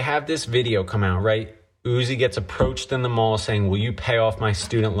 So they have this video come out, right? Uzi gets approached in the mall saying, will you pay off my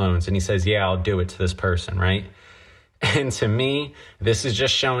student loans? And he says, yeah, I'll do it to this person, right? And to me, this is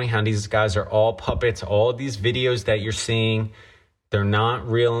just showing how these guys are all puppets. All these videos that you're seeing, they're not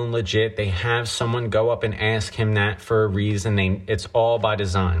real and legit. They have someone go up and ask him that for a reason. It's all by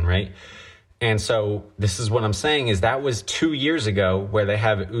design, right? And so this is what I'm saying is that was 2 years ago, where they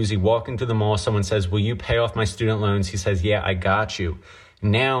have Uzi walking through the mall. Someone says, will you pay off my student loans? He says, yeah, I got you.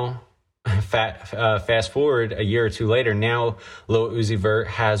 Now, fast forward a year or two later, now Lil Uzi Vert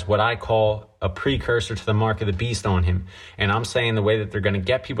has what I call a precursor to the mark of the beast on him. And I'm saying the way that they're going to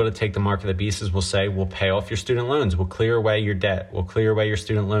get people to take the mark of the beast is we'll say, we'll pay off your student loans, we'll clear away your debt, we'll clear away your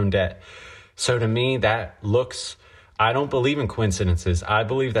student loan debt. So to me, that looks, I don't believe in coincidences. I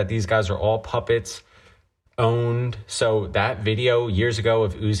believe that these guys are all puppets owned. So that video years ago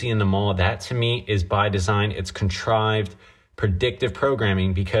of Uzi in the mall, that to me is by design. It's contrived predictive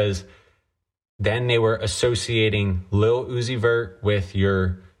programming, because then they were associating Lil Uzi Vert with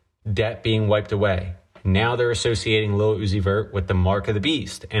your debt being wiped away. Now they're associating Lil Uzi Vert with the mark of the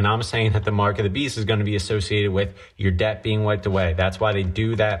beast. And I'm saying that the mark of the beast is going to be associated with your debt being wiped away. That's why they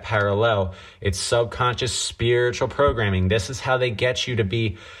do that parallel. It's subconscious spiritual programming. This is how they get you to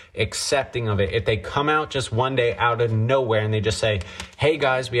be accepting of it. If they come out just one day out of nowhere and they just say, hey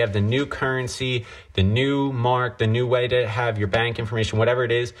guys, we have the new currency, the new mark, the new way to have your bank information, whatever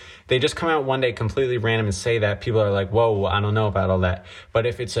it is, they just come out one day completely random and say that, people are like, whoa, I don't know about all that. But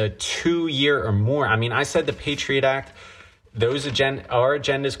if it's a 2 year or more, I mean, I said the Patriot Act, our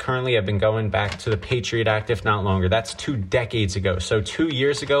agendas currently have been going back to the Patriot Act, if not longer. That's 2 decades ago. So 2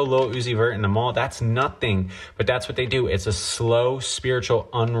 years ago, Lil Uzi Vert in the mall, that's nothing. But that's what they do. It's a slow spiritual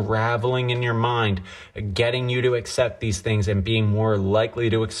unraveling in your mind, getting you to accept these things and being more likely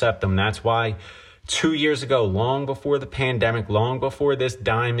to accept them. That's why 2 years ago, long before the pandemic, long before this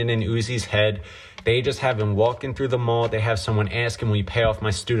diamond in Uzi's head, they just have him walking through the mall. They have someone ask him, will you pay off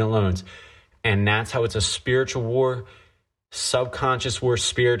my student loans? And that's how it's a spiritual war. Subconscious war,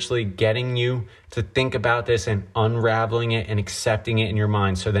 spiritually getting you to think about this and unraveling it and accepting it in your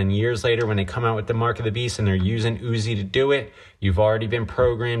mind. So then years later, when they come out with the mark of the beast and they're using Uzi to do it, you've already been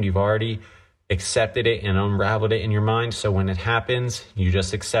programmed, you've already accepted it and unraveled it in your mind. So when it happens, you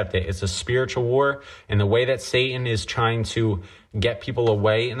just accept it. It's a spiritual war. And the way that Satan is trying to get people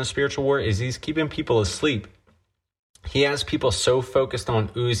away in the spiritual war is he's keeping people asleep. He has people so focused on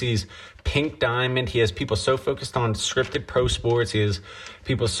Uzi's pink diamond. He has people so focused on scripted pro sports. He has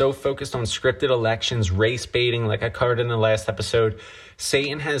people so focused on scripted elections, race baiting, like I covered in the last episode.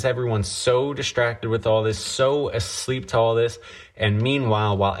 Satan has everyone so distracted with all this, so asleep to all this. And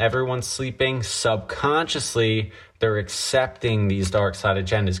meanwhile, while everyone's sleeping, subconsciously, they're accepting these dark side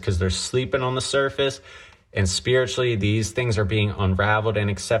agendas because they're sleeping on the surface. And spiritually, these things are being unraveled and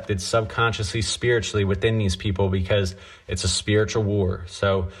accepted subconsciously, spiritually within these people because it's a spiritual war.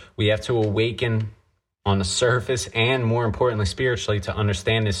 So we have to awaken on the surface and more importantly, spiritually to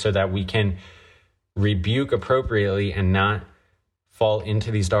understand this so that we can rebuke appropriately and not fall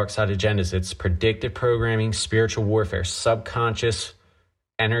into these dark side agendas. It's predictive programming, spiritual warfare, subconscious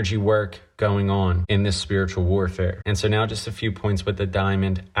energy work going on in this spiritual warfare. And so now just a few points with the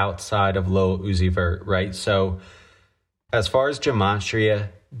diamond outside of Lil Uzi Vert, right? So as far as gematria,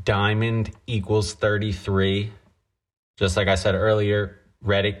 diamond equals 33. Just like I said earlier,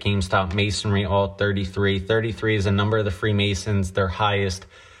 Reddit, GameStop, Masonry, all 33. 33 is a number of the Freemasons. Their highest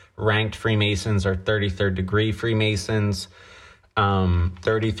ranked Freemasons are 33rd degree Freemasons.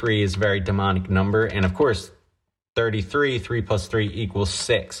 33 is a very demonic number. And of course, 33, 3 plus 3 equals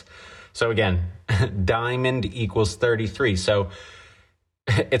 6. So again, diamond equals 33. So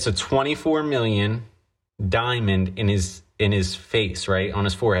it's a 24 million diamond in his face, right? On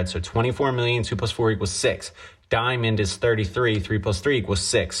his forehead. So 24 million, 2 plus 4 equals 6. Diamond is 33, 3 plus 3 equals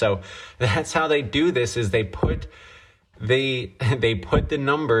 6. So that's how they do this is they put the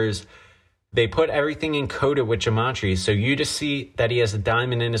numbers, they put everything encoded with gematria. So you just see that he has a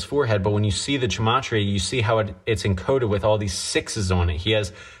diamond in his forehead, but when you see the gematria, you see how it's encoded with all these 6s on it. He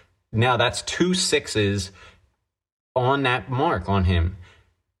has, now that's 2 6s on that mark on him.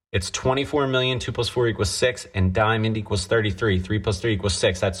 It's 24 million, 2 plus 4 equals 6, and diamond equals 33, 3 plus 3 equals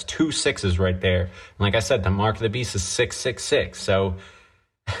 6. That's 2 6s right there. And like I said, the mark of the beast is 666. So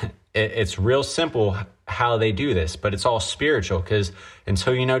it's real simple how they do this, but it's all spiritual because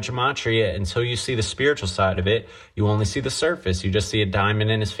until you know gematria, until you see the spiritual side of it, you only see the surface. You just see a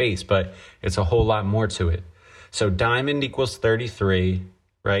diamond in his face, but it's a whole lot more to it. So diamond equals 33,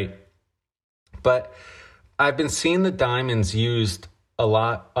 right? But I've been seeing the diamonds used a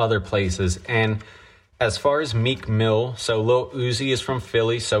lot other places. And as far as Meek Mill, so Lil Uzi is from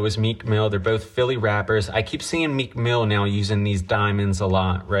Philly, so is Meek Mill. They're both Philly rappers. I keep seeing Meek Mill now using these diamonds a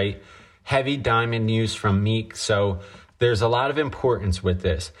lot, right? Heavy diamond use from Meek. So there's a lot of importance with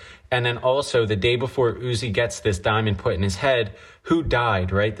this. And then also the day before Uzi gets this diamond put in his head, who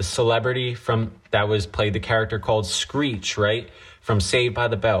died, right? The celebrity from that was played the character called Screech, right? From Saved by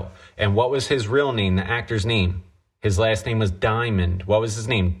the Bell. And what was his real name, the actor's name? His last name was Diamond. What was his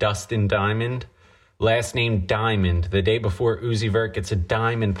name? Dustin Diamond. Last name Diamond. The day before Uzi Vert gets a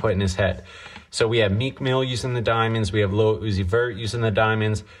diamond put in his head. So we have Meek Mill using the diamonds. We have Lil Uzi Vert using the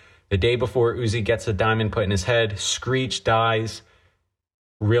diamonds. The day before Uzi gets a diamond put in his head, Screech dies.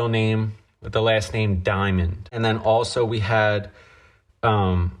 Real name with the last name Diamond. And then also we had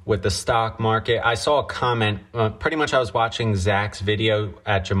with the stock market, I saw a comment. Pretty much I was watching Zach's video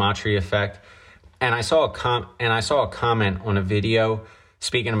at Gematria Effect. And I saw a comment on a video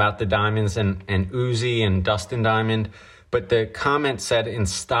speaking about the diamonds and Uzi and Dustin Diamond. But the comment said in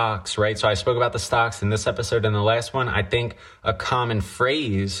stocks, right? So I spoke about the stocks in this episode and the last one. I think a common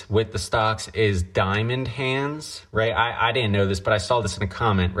phrase with the stocks is diamond hands, right? I didn't know this, but I saw this in a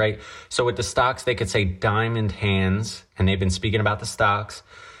comment, right? So with the stocks, they could say diamond hands, and they've been speaking about the stocks.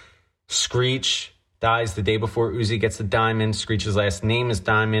 Screech dies the day before Uzi gets a diamond. Screech's last name is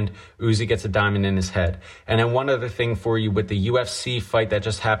Diamond. Uzi gets a diamond in his head. And then one other thing for you with the UFC fight that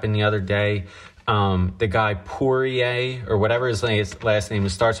just happened the other day, the guy Poirier, or whatever his last name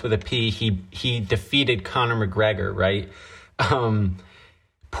is, starts with a P. He defeated Conor McGregor, right?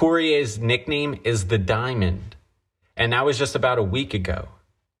 Poirier's nickname is the Diamond. And that was just about a week ago.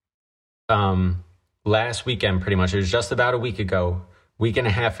 Last weekend, pretty much. It was just about a week ago, week and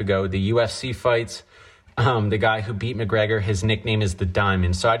a half ago, the UFC fights. The guy who beat McGregor, his nickname is the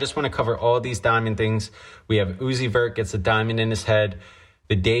Diamond. So I just want to cover all these diamond things. We have Uzi Vert gets a diamond in his head.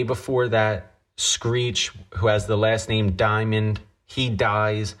 The day before that, Screech, who has the last name Diamond, he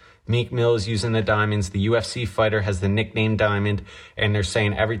dies. Meek Mill is using the diamonds. The UFC fighter has the nickname Diamond. And they're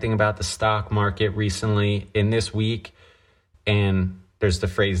saying everything about the stock market recently in this week. And there's the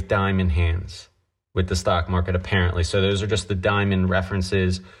phrase diamond hands with the stock market, apparently. So those are just the diamond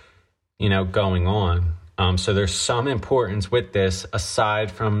references, going on. So there's some importance with this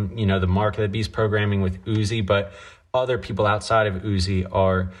aside from, the Mark of the Beast programming with Uzi, but other people outside of Uzi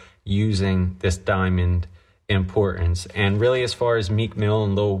are using this diamond importance. And really, as far as Meek Mill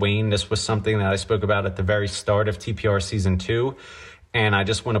and Lil Wayne, this was something that I spoke about at the very start of TPR season 2. And I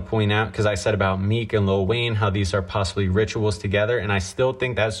just want to point out, because I said about Meek and Lil Wayne, how these are possibly rituals together. And I still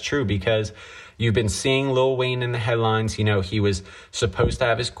think that's true, because you've been seeing Lil Wayne in the headlines. He was supposed to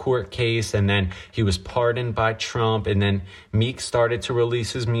have his court case, and then he was pardoned by Trump, and then Meek started to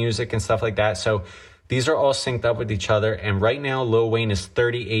release his music and stuff like that. So these are all synced up with each other. And right now, Lil Wayne is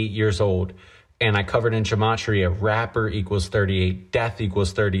 38 years old. And I covered in Gematria, rapper equals 38, death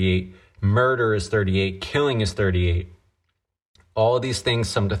equals 38, murder is 38, killing is 38. All of these things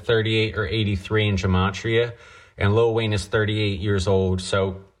sum to 38 or 83 in Gematria, and Lil Wayne is 38 years old.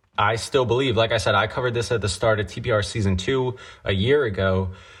 So I still believe, like I said, I covered this at the start of TPR season 2 a year ago,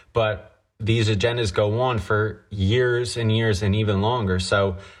 but these agendas go on for years and years and even longer.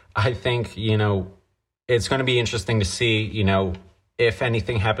 So I think, it's going to be interesting to see, if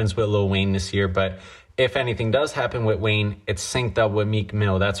anything happens with Lil Wayne this year. But if anything does happen with Wayne, it's synced up with Meek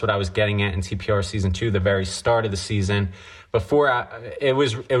Mill. That's what I was getting at in TPR season 2, the very start of the season. It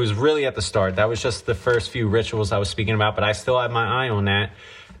was really at the start. That was just the first few rituals I was speaking about, but I still have my eye on that.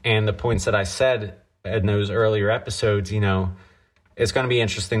 And the points that I said in those earlier episodes, it's going to be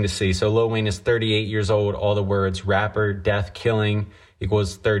interesting to see. So Lil Wayne is 38 years old. All the words rapper, death, killing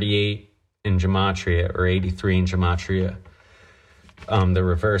equals 38 in Gematria, or 83 in Gematria. The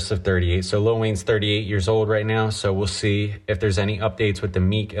reverse of 38. So Lil Wayne's 38 years old right now. So we'll see if there's any updates with the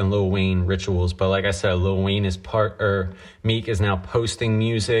Meek and Lil Wayne rituals. But like I said, Lil Wayne is Meek is now posting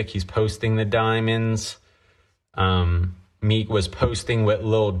music. He's posting the diamonds. Meek was posting with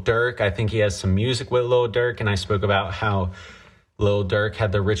Lil Durk. I think he has some music with Lil Durk. And I spoke about how Lil Durk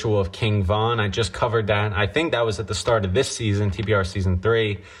had the ritual of King Von. I just covered that. I think that was at the start of this season, TPR season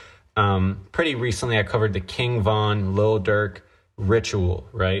 3. Pretty recently, I covered the King Von, Lil Durk ritual,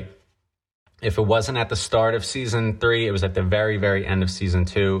 right? If it wasn't at the start of season 3, it was at the very, very end of season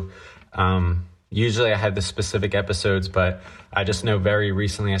 2. Usually I have the specific episodes, but I just know very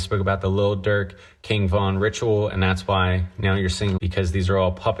recently I spoke about the Lil Durk King Von ritual, and that's why now you're seeing, because these are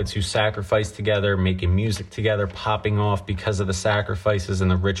all puppets who sacrifice together, making music together, popping off because of the sacrifices and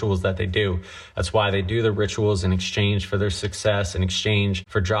the rituals that they do. That's why they do the rituals in exchange for their success, in exchange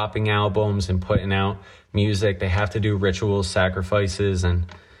for dropping albums and putting out music. They have to do rituals, sacrifices, and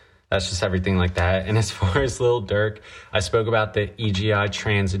that's just everything like that. And as far as Lil Durk, I spoke about the EGI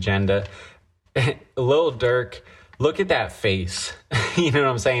trans agenda. Lil Durk, look at that face. You know what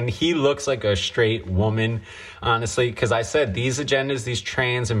I'm saying? He looks like a straight woman, honestly, because I said these agendas, these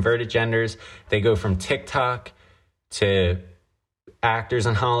trans inverted genders, they go from TikTok to actors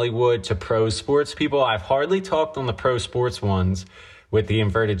in Hollywood to pro sports people. I've hardly talked on the pro sports ones with the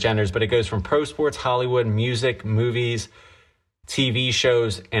inverted genders, but it goes from pro sports, Hollywood, music, movies, TV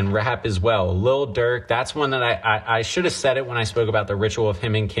shows, and rap as well. Lil Durk, that's one that I should have said it when I spoke about the ritual of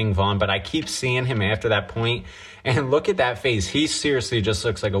him and King Von, but I keep seeing him after that point. And look at that face. He seriously just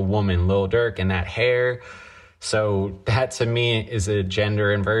looks like a woman, Lil Durk, and that hair. So that to me is a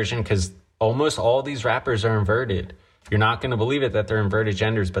gender inversion, because almost all these rappers are inverted. You're not going to believe it that they're inverted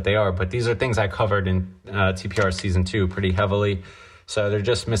genders, but they are. But these are things I covered in TPR season 2 pretty heavily. So they're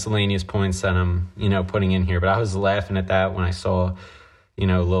just miscellaneous points that I'm, putting in here. But I was laughing at that when I saw,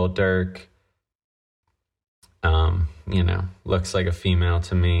 Lil Durk, looks like a female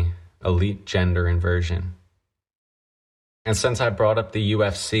to me. Elite gender inversion. And since I brought up the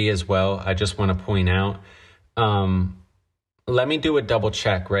UFC as well, I just want to point out, let me do a double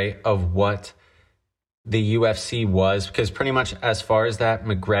check, right, of what the UFC was. Because pretty much as far as that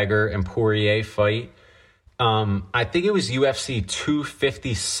McGregor and Poirier fight, I think it was UFC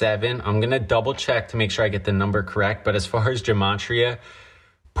 257. I'm going to double check to make sure I get the number correct. But as far as Gematria,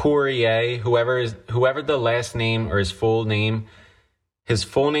 Poirier, whoever the last name or his full name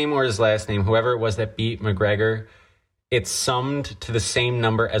or his last name, whoever it was that beat McGregor, it's summed to the same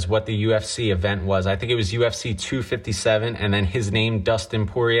number as what the UFC event was. I think it was UFC 257, and then his name, Dustin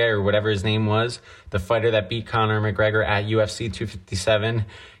Poirier, or whatever his name was, the fighter that beat Conor McGregor at UFC 257,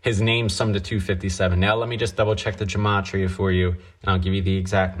 his name summed to 257. Now, let me just double check the gematria for you, and I'll give you the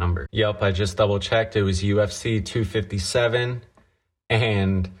exact number. Yep, I just double checked. It was UFC 257,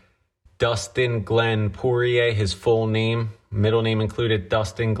 and Dustin Glenn Poirier, his full name, middle name included,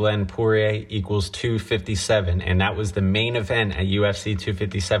 Dustin Glenn Poirier equals 257. And that was the main event at UFC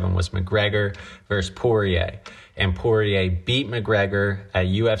 257 was McGregor versus Poirier. And Poirier beat McGregor at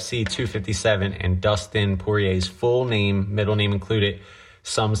UFC 257, and Dustin Poirier's full name, middle name included,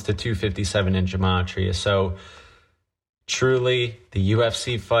 sums to 257 in gematria. So truly, the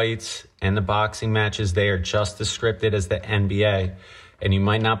UFC fights and the boxing matches, they are just as scripted as the NBA. And you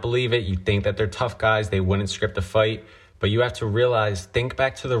might not believe it. You think that they're tough guys. They wouldn't script a fight. But you have to realize, think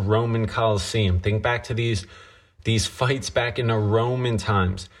back to the Roman Colosseum. Think back to these fights back in the Roman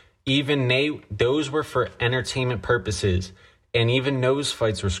times. Even those were for entertainment purposes. And even those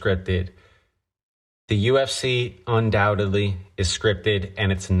fights were scripted. The UFC undoubtedly is scripted.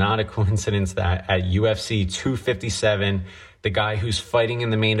 And it's not a coincidence that at UFC 257, the guy who's fighting in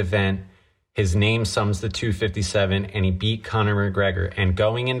the main event, his name sums to 257, and he beat Conor McGregor. And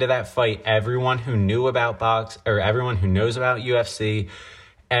going into that fight, everyone who knew about everyone who knows about UFC,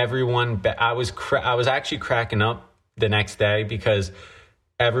 I was actually cracking up the next day because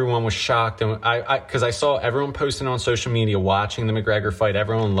everyone was shocked. And because I saw everyone posting on social media watching the McGregor fight.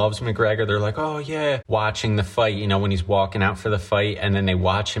 Everyone loves McGregor. They're like, oh yeah, watching the fight, when he's walking out for the fight, and then they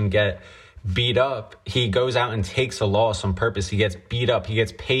watch him get beat up. He goes out and takes a loss on purpose. He gets beat up. He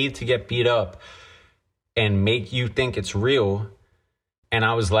gets paid to get beat up and make you think it's real. And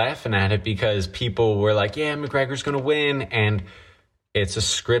I was laughing at it because people were like, yeah, McGregor's going to win. And it's a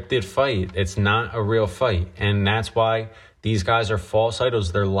scripted fight. It's not a real fight. And that's why these guys are false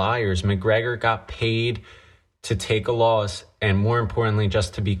idols. They're liars. McGregor got paid to take a loss, and more importantly,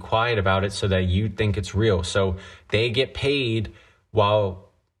 just to be quiet about it so that you think it's real. So they get paid while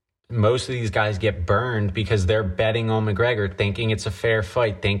most of these guys get burned because they're betting on McGregor, thinking it's a fair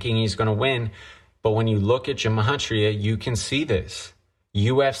fight, thinking he's going to win. But when you look at gematria, you can see this.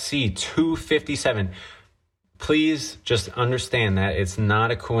 UFC 257. Please just understand that it's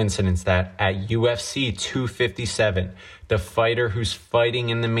not a coincidence that at UFC 257, the fighter who's fighting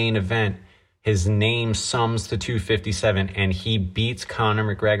in the main event, his name sums to 257, and he beats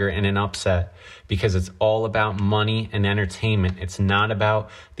Conor McGregor in an upset because it's all about money and entertainment. It's not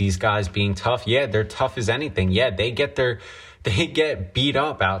about these guys being tough. Yeah, they're tough as anything. Yeah, they get beat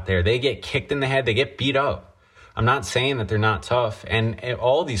up out there. They get kicked in the head. They get beat up. I'm not saying that they're not tough. And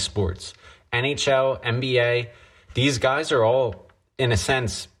all these sports, NHL, NBA, these guys are all, in a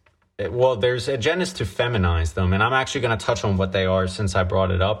sense, well, there's agendas to feminize them. And I'm actually going to touch on what they are since I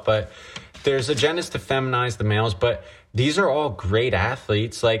brought it up. But there's agendas to feminize the males, but these are all great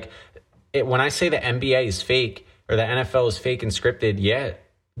athletes. When I say the NBA is fake or the NFL is fake and scripted, yeah,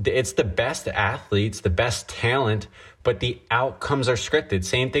 it's the best athletes, the best talent, but the outcomes are scripted.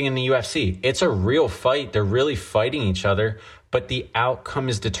 Same thing in the UFC. It's a real fight. They're really fighting each other, but the outcome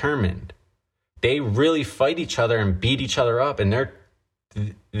is determined. They really fight each other and beat each other up, and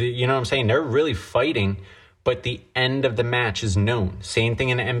you know what I'm saying? They're really fighting, but the end of the match is known. Same thing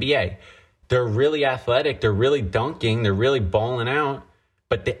in the NBA. They're really athletic. They're really dunking. They're really balling out.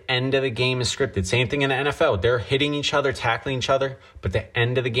 But the end of the game is scripted. Same thing in the NFL. They're hitting each other, tackling each other. But the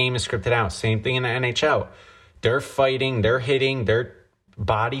end of the game is scripted out. Same thing in the NHL. They're fighting. They're hitting. They're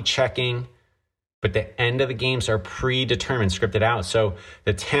body checking. But the end of the games are predetermined, scripted out. So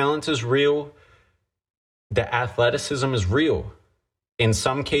the talent is real. The athleticism is real. In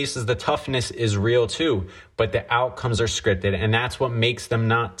some cases, the toughness is real too, but the outcomes are scripted, and that's what makes them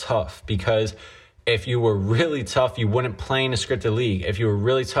not tough. Because if you were really tough, you wouldn't play in a scripted league. If you were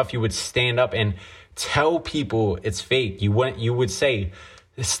really tough, you would stand up and tell people it's fake. You would say,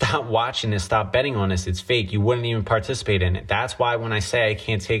 stop watching this, stop betting on this, it's fake. You wouldn't even participate in it. That's why when I say I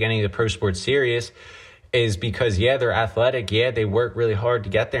can't take any of the pro sports serious, is because, yeah, they're athletic. Yeah, they work really hard to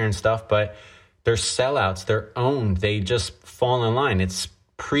get there and stuff, but they're sellouts. They're owned. They just fall in line. It's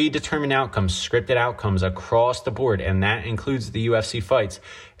predetermined outcomes, scripted outcomes across the board, and that includes the UFC fights.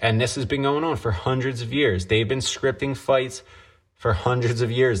 And this has been going on for hundreds of years. They've been scripting fights for hundreds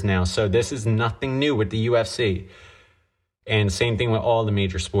of years now. So this is nothing new with the UFC. And same thing with all the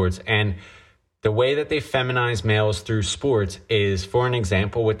major sports. And the way that they feminize males through sports is, for an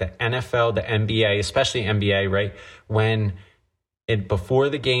example, with the NFL, the NBA, especially NBA, right? When before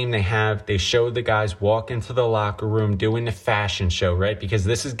the game, they show the guys walk into the locker room doing the fashion show, right? Because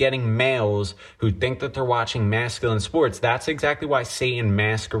this is getting males who think that they're watching masculine sports. That's exactly why Satan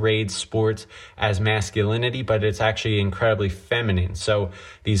masquerades sports as masculinity, but it's actually incredibly feminine. So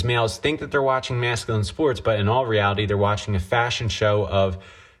these males think that they're watching masculine sports, but in all reality, they're watching a fashion show of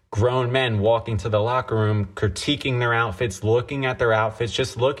grown men walking to the locker room, critiquing their outfits, looking at their outfits,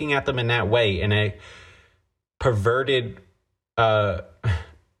 just looking at them in that way, in a perverted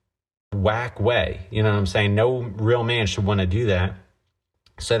whack way. You know what I'm saying? No real man should want to do that.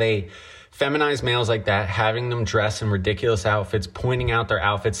 So they feminize males like that, having them dress in ridiculous outfits, pointing out their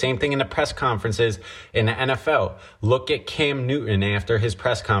outfits. Same thing in the press conferences in the NFL. Look at Cam Newton after his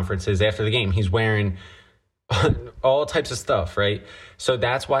press conferences after the game. He's wearing all types of stuff, right? So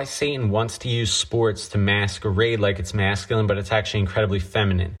that's why Satan wants to use sports to masquerade like it's masculine, but it's actually incredibly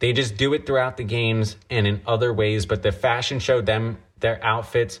feminine. They just do it throughout the games and in other ways, but the fashion show, their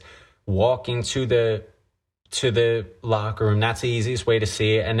outfits, walking to the locker room, that's the easiest way to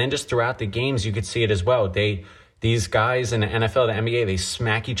see it. And then just throughout the games, you could see it as well. These guys in the NFL, the NBA, they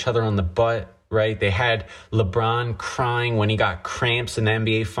smack each other on the butt, right? They had LeBron crying when he got cramps in the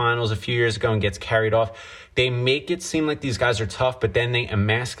NBA Finals a few years ago and gets carried off. They make it seem like these guys are tough, but then they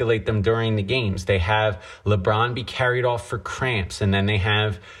emasculate them during the games. They have LeBron be carried off for cramps, and then they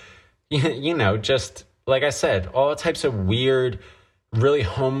have, just like I said, all types of weird, really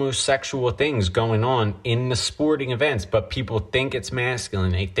homosexual things going on in the sporting events, but people think it's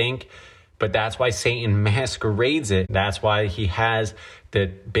masculine. But that's why Satan masquerades it. That's why he has the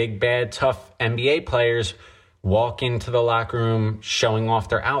big, bad, tough NBA players walk into the locker room showing off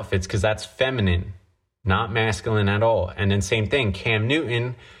their outfits, because that's feminine, not masculine at all. And then same thing, Cam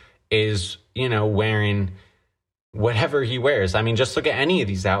Newton is, wearing whatever he wears. I mean, just look at any of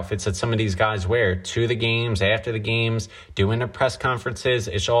these outfits that some of these guys wear to the games, after the games, doing their press conferences.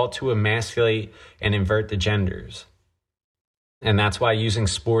 It's all to emasculate and invert the genders. And that's why using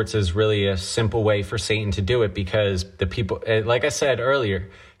sports is really a simple way for Satan to do it, because the people, like I said earlier,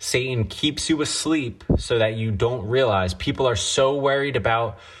 Satan keeps you asleep so that you don't realize. People are so worried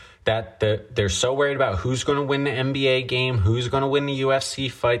about they're so worried about who's going to win the NBA game, who's going to win the UFC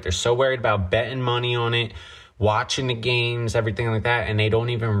fight. They're so worried about betting money on it, watching the games, everything like that. And they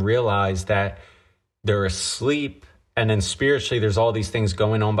don't even realize that they're asleep. And then spiritually, there's all these things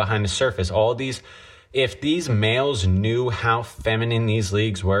going on behind the surface. If these males knew how feminine these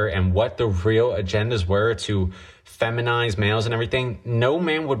leagues were and what the real agendas were to feminize males and everything, no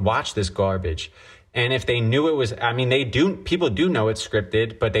man would watch this garbage. And if they knew it was, people do know it's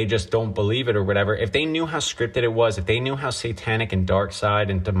scripted, but they just don't believe it or whatever. If they knew how scripted it was, if they knew how satanic and dark side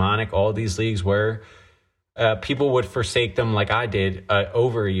and demonic all these leagues were, people would forsake them like I did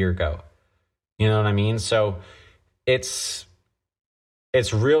over a year ago. You know what I mean? So it's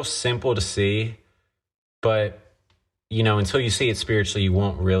real simple to see, but until you see it spiritually, you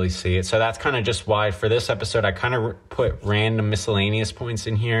won't really see it. So that's kind of just why for this episode, I kind of put random miscellaneous points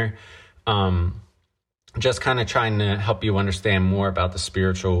in here. Just kind of trying to help you understand more about the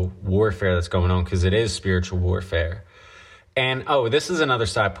spiritual warfare that's going on, because it is spiritual warfare. And, this is another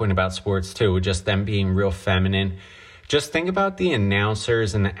side point about sports too, just them being real feminine. Just think about the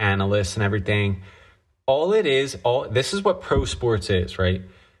announcers and the analysts and everything. This is what pro sports is, right?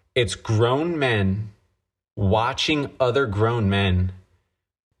 It's grown men watching other grown men.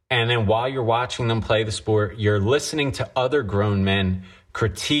 And then while you're watching them play the sport, you're listening to other grown men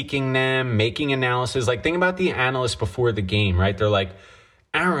critiquing them, making analysis. Like, think about the analysts before the game, right? They're like,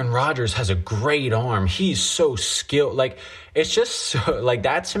 Aaron Rodgers has a great arm. He's so skilled. Like, it's just so, like,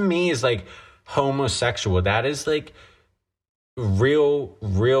 that to me is like homosexual. That is like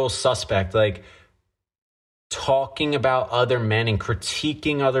real suspect. Like, talking about other men and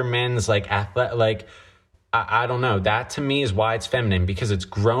critiquing other men's like I don't know. That to me is why it's feminine, because it's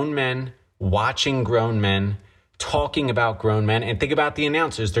grown men watching grown men, talking about grown men. And think about the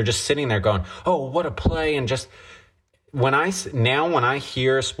announcers. They're just sitting there going, oh, what a play. And just when I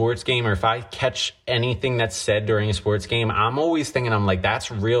hear a sports game, or if I catch anything that's said during a sports game, I'm always thinking, I'm like,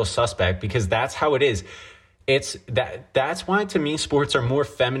 that's real suspect, because that's how it is. That's why to me sports are more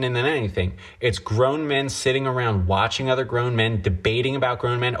feminine than anything. It's grown men sitting around watching other grown men, debating about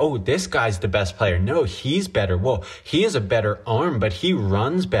grown men. Oh, this guy's the best player. No, he's better. Well, he has a better arm, but he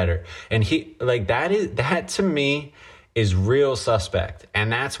runs better. And that to me is real suspect. And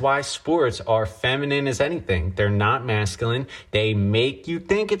that's why sports are feminine as anything. They're not masculine. They make you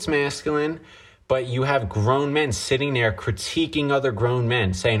think it's masculine. But you have grown men sitting there critiquing other grown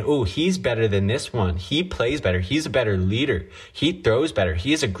men, saying, oh, he's better than this one. He plays better. He's a better leader. He throws better.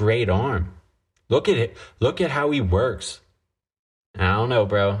 He has a great arm. Look at it. Look at how he works. I don't know,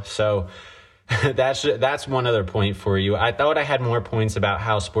 bro. So that's one other point for you. I thought I had more points about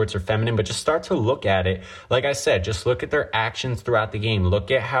how sports are feminine, but just start to look at it. Like I said, just look at their actions throughout the game.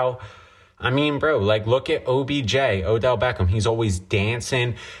 Look at how, I mean, bro, like look at OBJ, Odell Beckham. He's always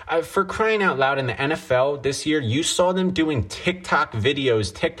dancing. For crying out loud, in the NFL this year, you saw them doing TikTok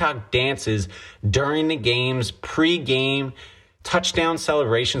videos, TikTok dances during the games, pre-game, touchdown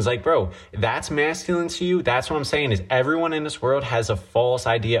celebrations. Like, bro, that's masculine to you. That's what I'm saying, is everyone in this world has a false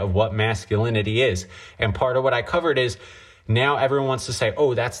idea of what masculinity is. And part of what I covered is now everyone wants to say,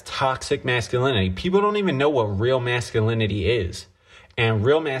 oh, that's toxic masculinity. People don't even know what real masculinity is. And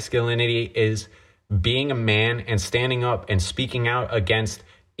real masculinity is being a man and standing up and speaking out against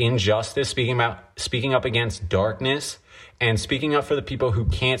injustice, speaking up against darkness, and speaking up for the people who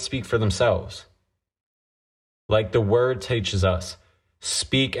can't speak for themselves. Like the word teaches us,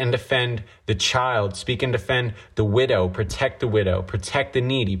 speak and defend the child, speak and defend the widow, protect the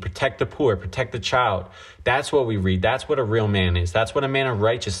needy, protect the poor, protect the child. That's what we read. That's what a real man is. That's what a man of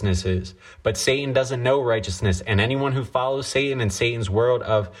righteousness is. But Satan doesn't know righteousness. And anyone who follows Satan and Satan's world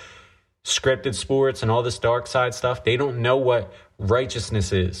of scripted sports and all this dark side stuff, they don't know what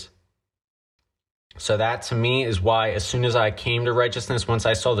righteousness is. So that to me is why as soon as I came to righteousness, once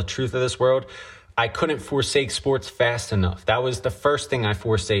I saw the truth of this world, I couldn't forsake sports fast enough. That was the first thing I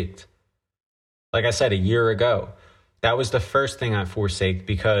forsaked. Like I said, a year ago, that was the first thing I forsaked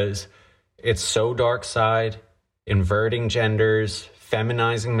because it's so dark side, inverting genders,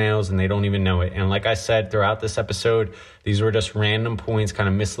 feminizing males, and they don't even know it. And like I said, throughout this episode, these were just random points, kind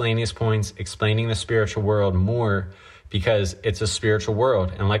of miscellaneous points, explaining the spiritual world more because it's a spiritual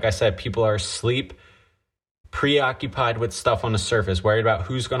world. And like I said, people are asleep, preoccupied with stuff on the surface, worried about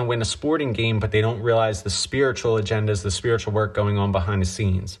who's going to win a sporting game, but they don't realize the spiritual agendas, the spiritual work going on behind the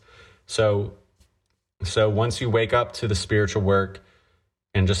scenes. So once you wake up to the spiritual work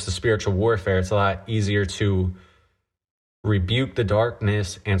and just the spiritual warfare, it's a lot easier to rebuke the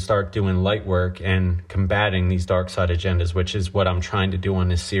darkness and start doing light work and combating these dark side agendas, which is what I'm trying to do on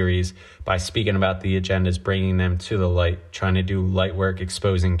this series by speaking about the agendas, bringing them to the light, trying to do light work,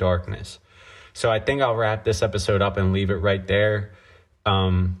 exposing darkness. So I think I'll wrap this episode up and leave it right there.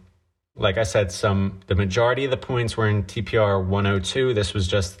 Like I said, the majority of the points were in TPR 102. This was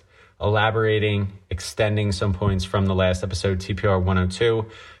just elaborating, extending some points from the last episode, TPR 102.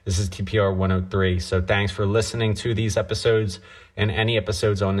 This is TPR 103. So thanks for listening to these episodes and any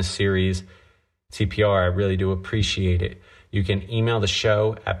episodes on this series. TPR, I really do appreciate it. You can email the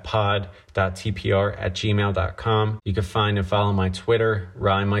show at pod.tpr@gmail.com. You can find and follow my Twitter,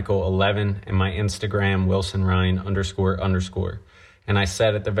 RyanMichael11, and my Instagram, WilsonRyan__. And I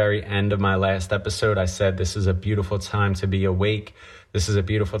said at the very end of my last episode, I said, this is a beautiful time to be awake. This is a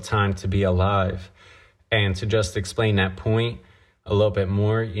beautiful time to be alive. And to just explain that point a little bit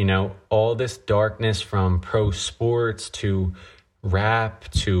more, all this darkness from pro sports to rap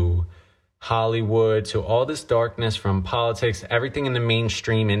to Hollywood to all this darkness from politics, everything in the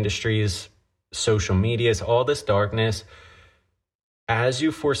mainstream industries, social medias, all this darkness. As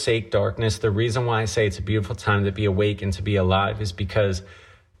you forsake darkness, the reason why I say it's a beautiful time to be awake and to be alive is because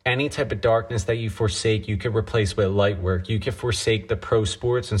any type of darkness that you forsake, you can replace with light work. You can forsake the pro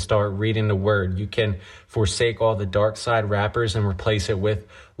sports and start reading the word. You can forsake all the dark side rappers and replace it with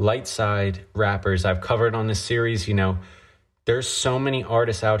light side rappers. I've covered on this series, there's so many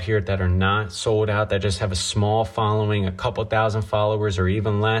artists out here that are not sold out, that just have a small following, a couple thousand followers or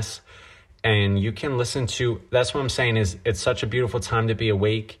even less. And you can listen to, that's what I'm saying is it's such a beautiful time to be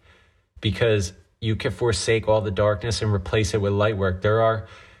awake because you can forsake all the darkness and replace it with light work.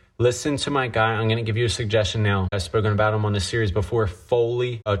 Listen to my guy. I'm going to give you a suggestion now. I've spoken about him on this series before.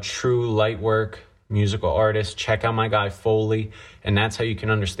 Foley, a true light work musical artist. Check out my guy Foley, and that's how you can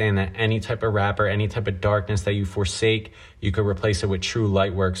understand that any type of rapper, any type of darkness that you forsake, you could replace it with true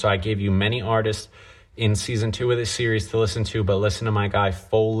light work. So I gave you many artists in season 2 of this series to listen to, but listen to my guy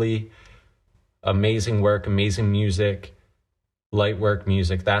Foley. Amazing work, amazing music, light work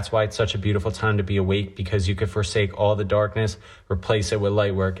music. That's why it's such a beautiful time to be awake, because you could forsake all the darkness, replace it with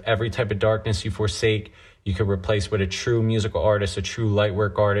light work. Every type of darkness you forsake, you could replace with a true musical artist, a true light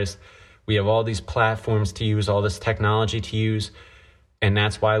work artist. We have all these platforms to use, all this technology to use, and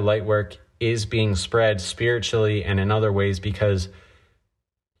that's why light work is being spread spiritually and in other ways, because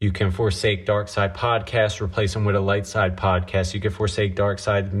you can forsake dark side podcasts, replace them with a light side podcast. You can forsake dark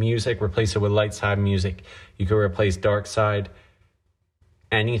side music, replace it with light side music. You can replace dark side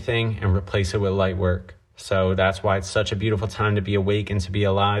anything and replace it with light work. So that's why it's such a beautiful time to be awake and to be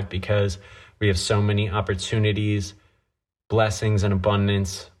alive, because we have so many opportunities, blessings, and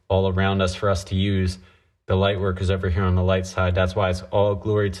abundance all around us for us to use. the light workers over here on the light side. That's why it's all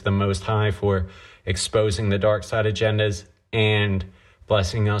glory to the Most High for exposing the dark side agendas and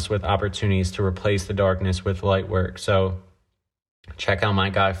blessing us with opportunities to replace the darkness with light work. So check out my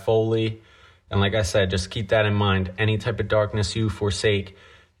guy Foley. And like I said, just keep that in mind. Any type of darkness you forsake,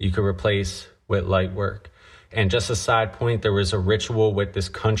 you could replace with light work. And just a side point, there was a ritual with this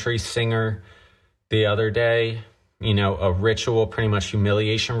country singer the other day, a ritual, pretty much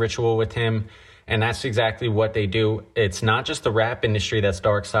humiliation ritual with him. And that's exactly what they do. It's not just the rap industry that's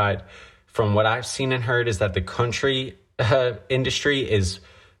dark side. From what I've seen and heard is that the country industry is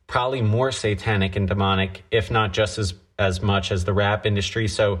probably more satanic and demonic, if not just as much as the rap industry.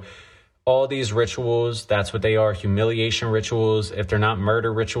 So all these rituals, that's what they are, humiliation rituals. If they're not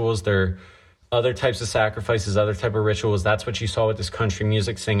murder rituals, they're other types of sacrifices, other type of rituals. That's what you saw with this country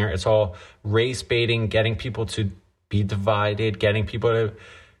music singer. It's all race baiting, getting people to be divided, getting people to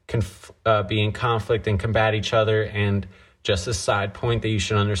be in conflict and combat each other. And just a side point that you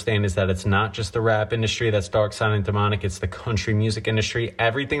should understand is that it's not just the rap industry that's dark side and demonic. It's the country music industry.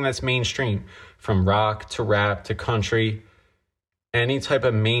 Everything that's mainstream, from rock to rap to country, any type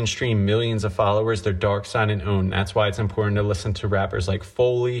of mainstream, millions of followers, they're dark side and owned. That's why it's important to listen to rappers like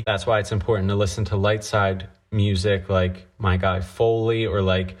Foley. That's why it's important to listen to light side music like my guy Foley, or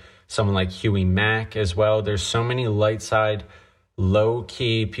like someone like Huey Mack as well. There's so many light side, low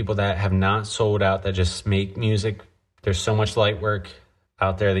key people that have not sold out, that just make music. There's so much light work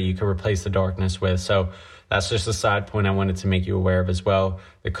out there that you can replace the darkness with. So that's just a side point I wanted to make you aware of as well.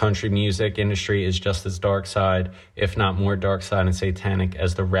 The country music industry is just as dark side, if not more dark side and satanic,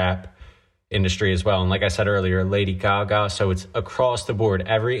 as the rap industry as well. And like I said earlier, Lady Gaga. So it's across the board.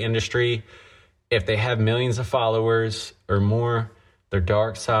 Every industry, if they have millions of followers or more, they're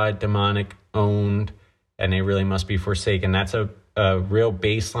dark side, demonic, owned, and they really must be forsaken. That's a real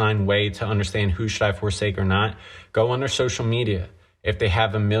baseline way to understand who should I forsake or not. Go on their social media. If they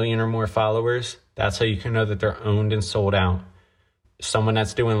have 1 million or more followers, that's how you can know that they're owned and sold out. Someone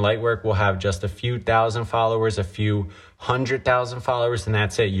that's doing light work will have just a few thousand followers, a few 100,000 followers, and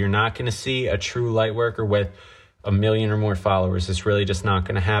that's it. You're not going to see a true light worker with 1 million or more followers. It's really just not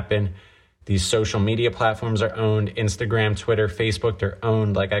going to happen. These social media platforms are owned. Instagram, Twitter, Facebook, they're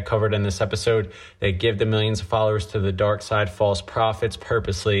owned. Like I covered in this episode, they give the millions of followers to the dark side, false prophets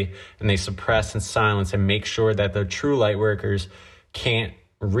purposely, and they suppress and silence and make sure that the true light workers can't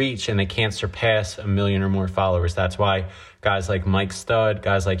reach and they can't surpass 1 million or more followers. That's why guys like Mike Stud,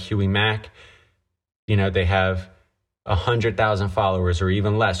 guys like Huey Mack, they have 100,000 followers or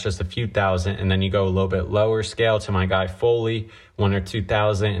even less, just a few thousand. And then you go a little bit lower scale to my guy Foley, 1,000 or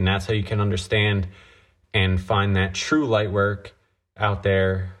 2,000. And that's how you can understand and find that true light work out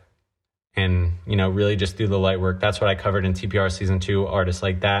there and, really just do the light work. That's what I covered in TPR season 2, artists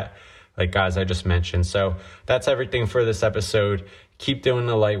like that, like guys I just mentioned. So that's everything for this episode. Keep doing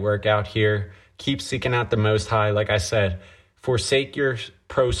the light work out here. Keep seeking out the Most High. Like I said, forsake your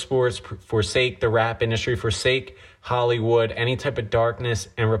pro sports, forsake the rap industry, forsake Hollywood, any type of darkness,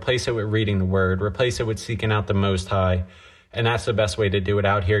 and replace it with reading the word. Replace it with seeking out the Most High. And that's the best way to do it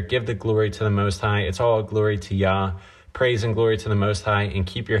out here. Give the glory to the Most High. It's all glory to Yah. Praise and glory to the Most High. And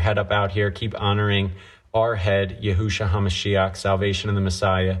keep your head up out here. Keep honoring our head, Yahushua HaMashiach, salvation of the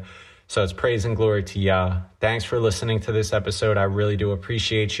Messiah. So it's praise and glory to Yah. Thanks for listening to this episode. I really do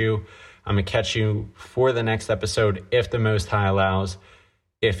appreciate you. I'm going to catch you for the next episode if the Most High allows,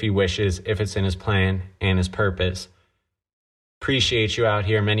 if he wishes, if it's in his plan and his purpose. Appreciate you out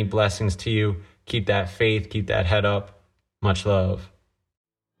here. Many blessings to you. Keep that faith. Keep that head up. Much love.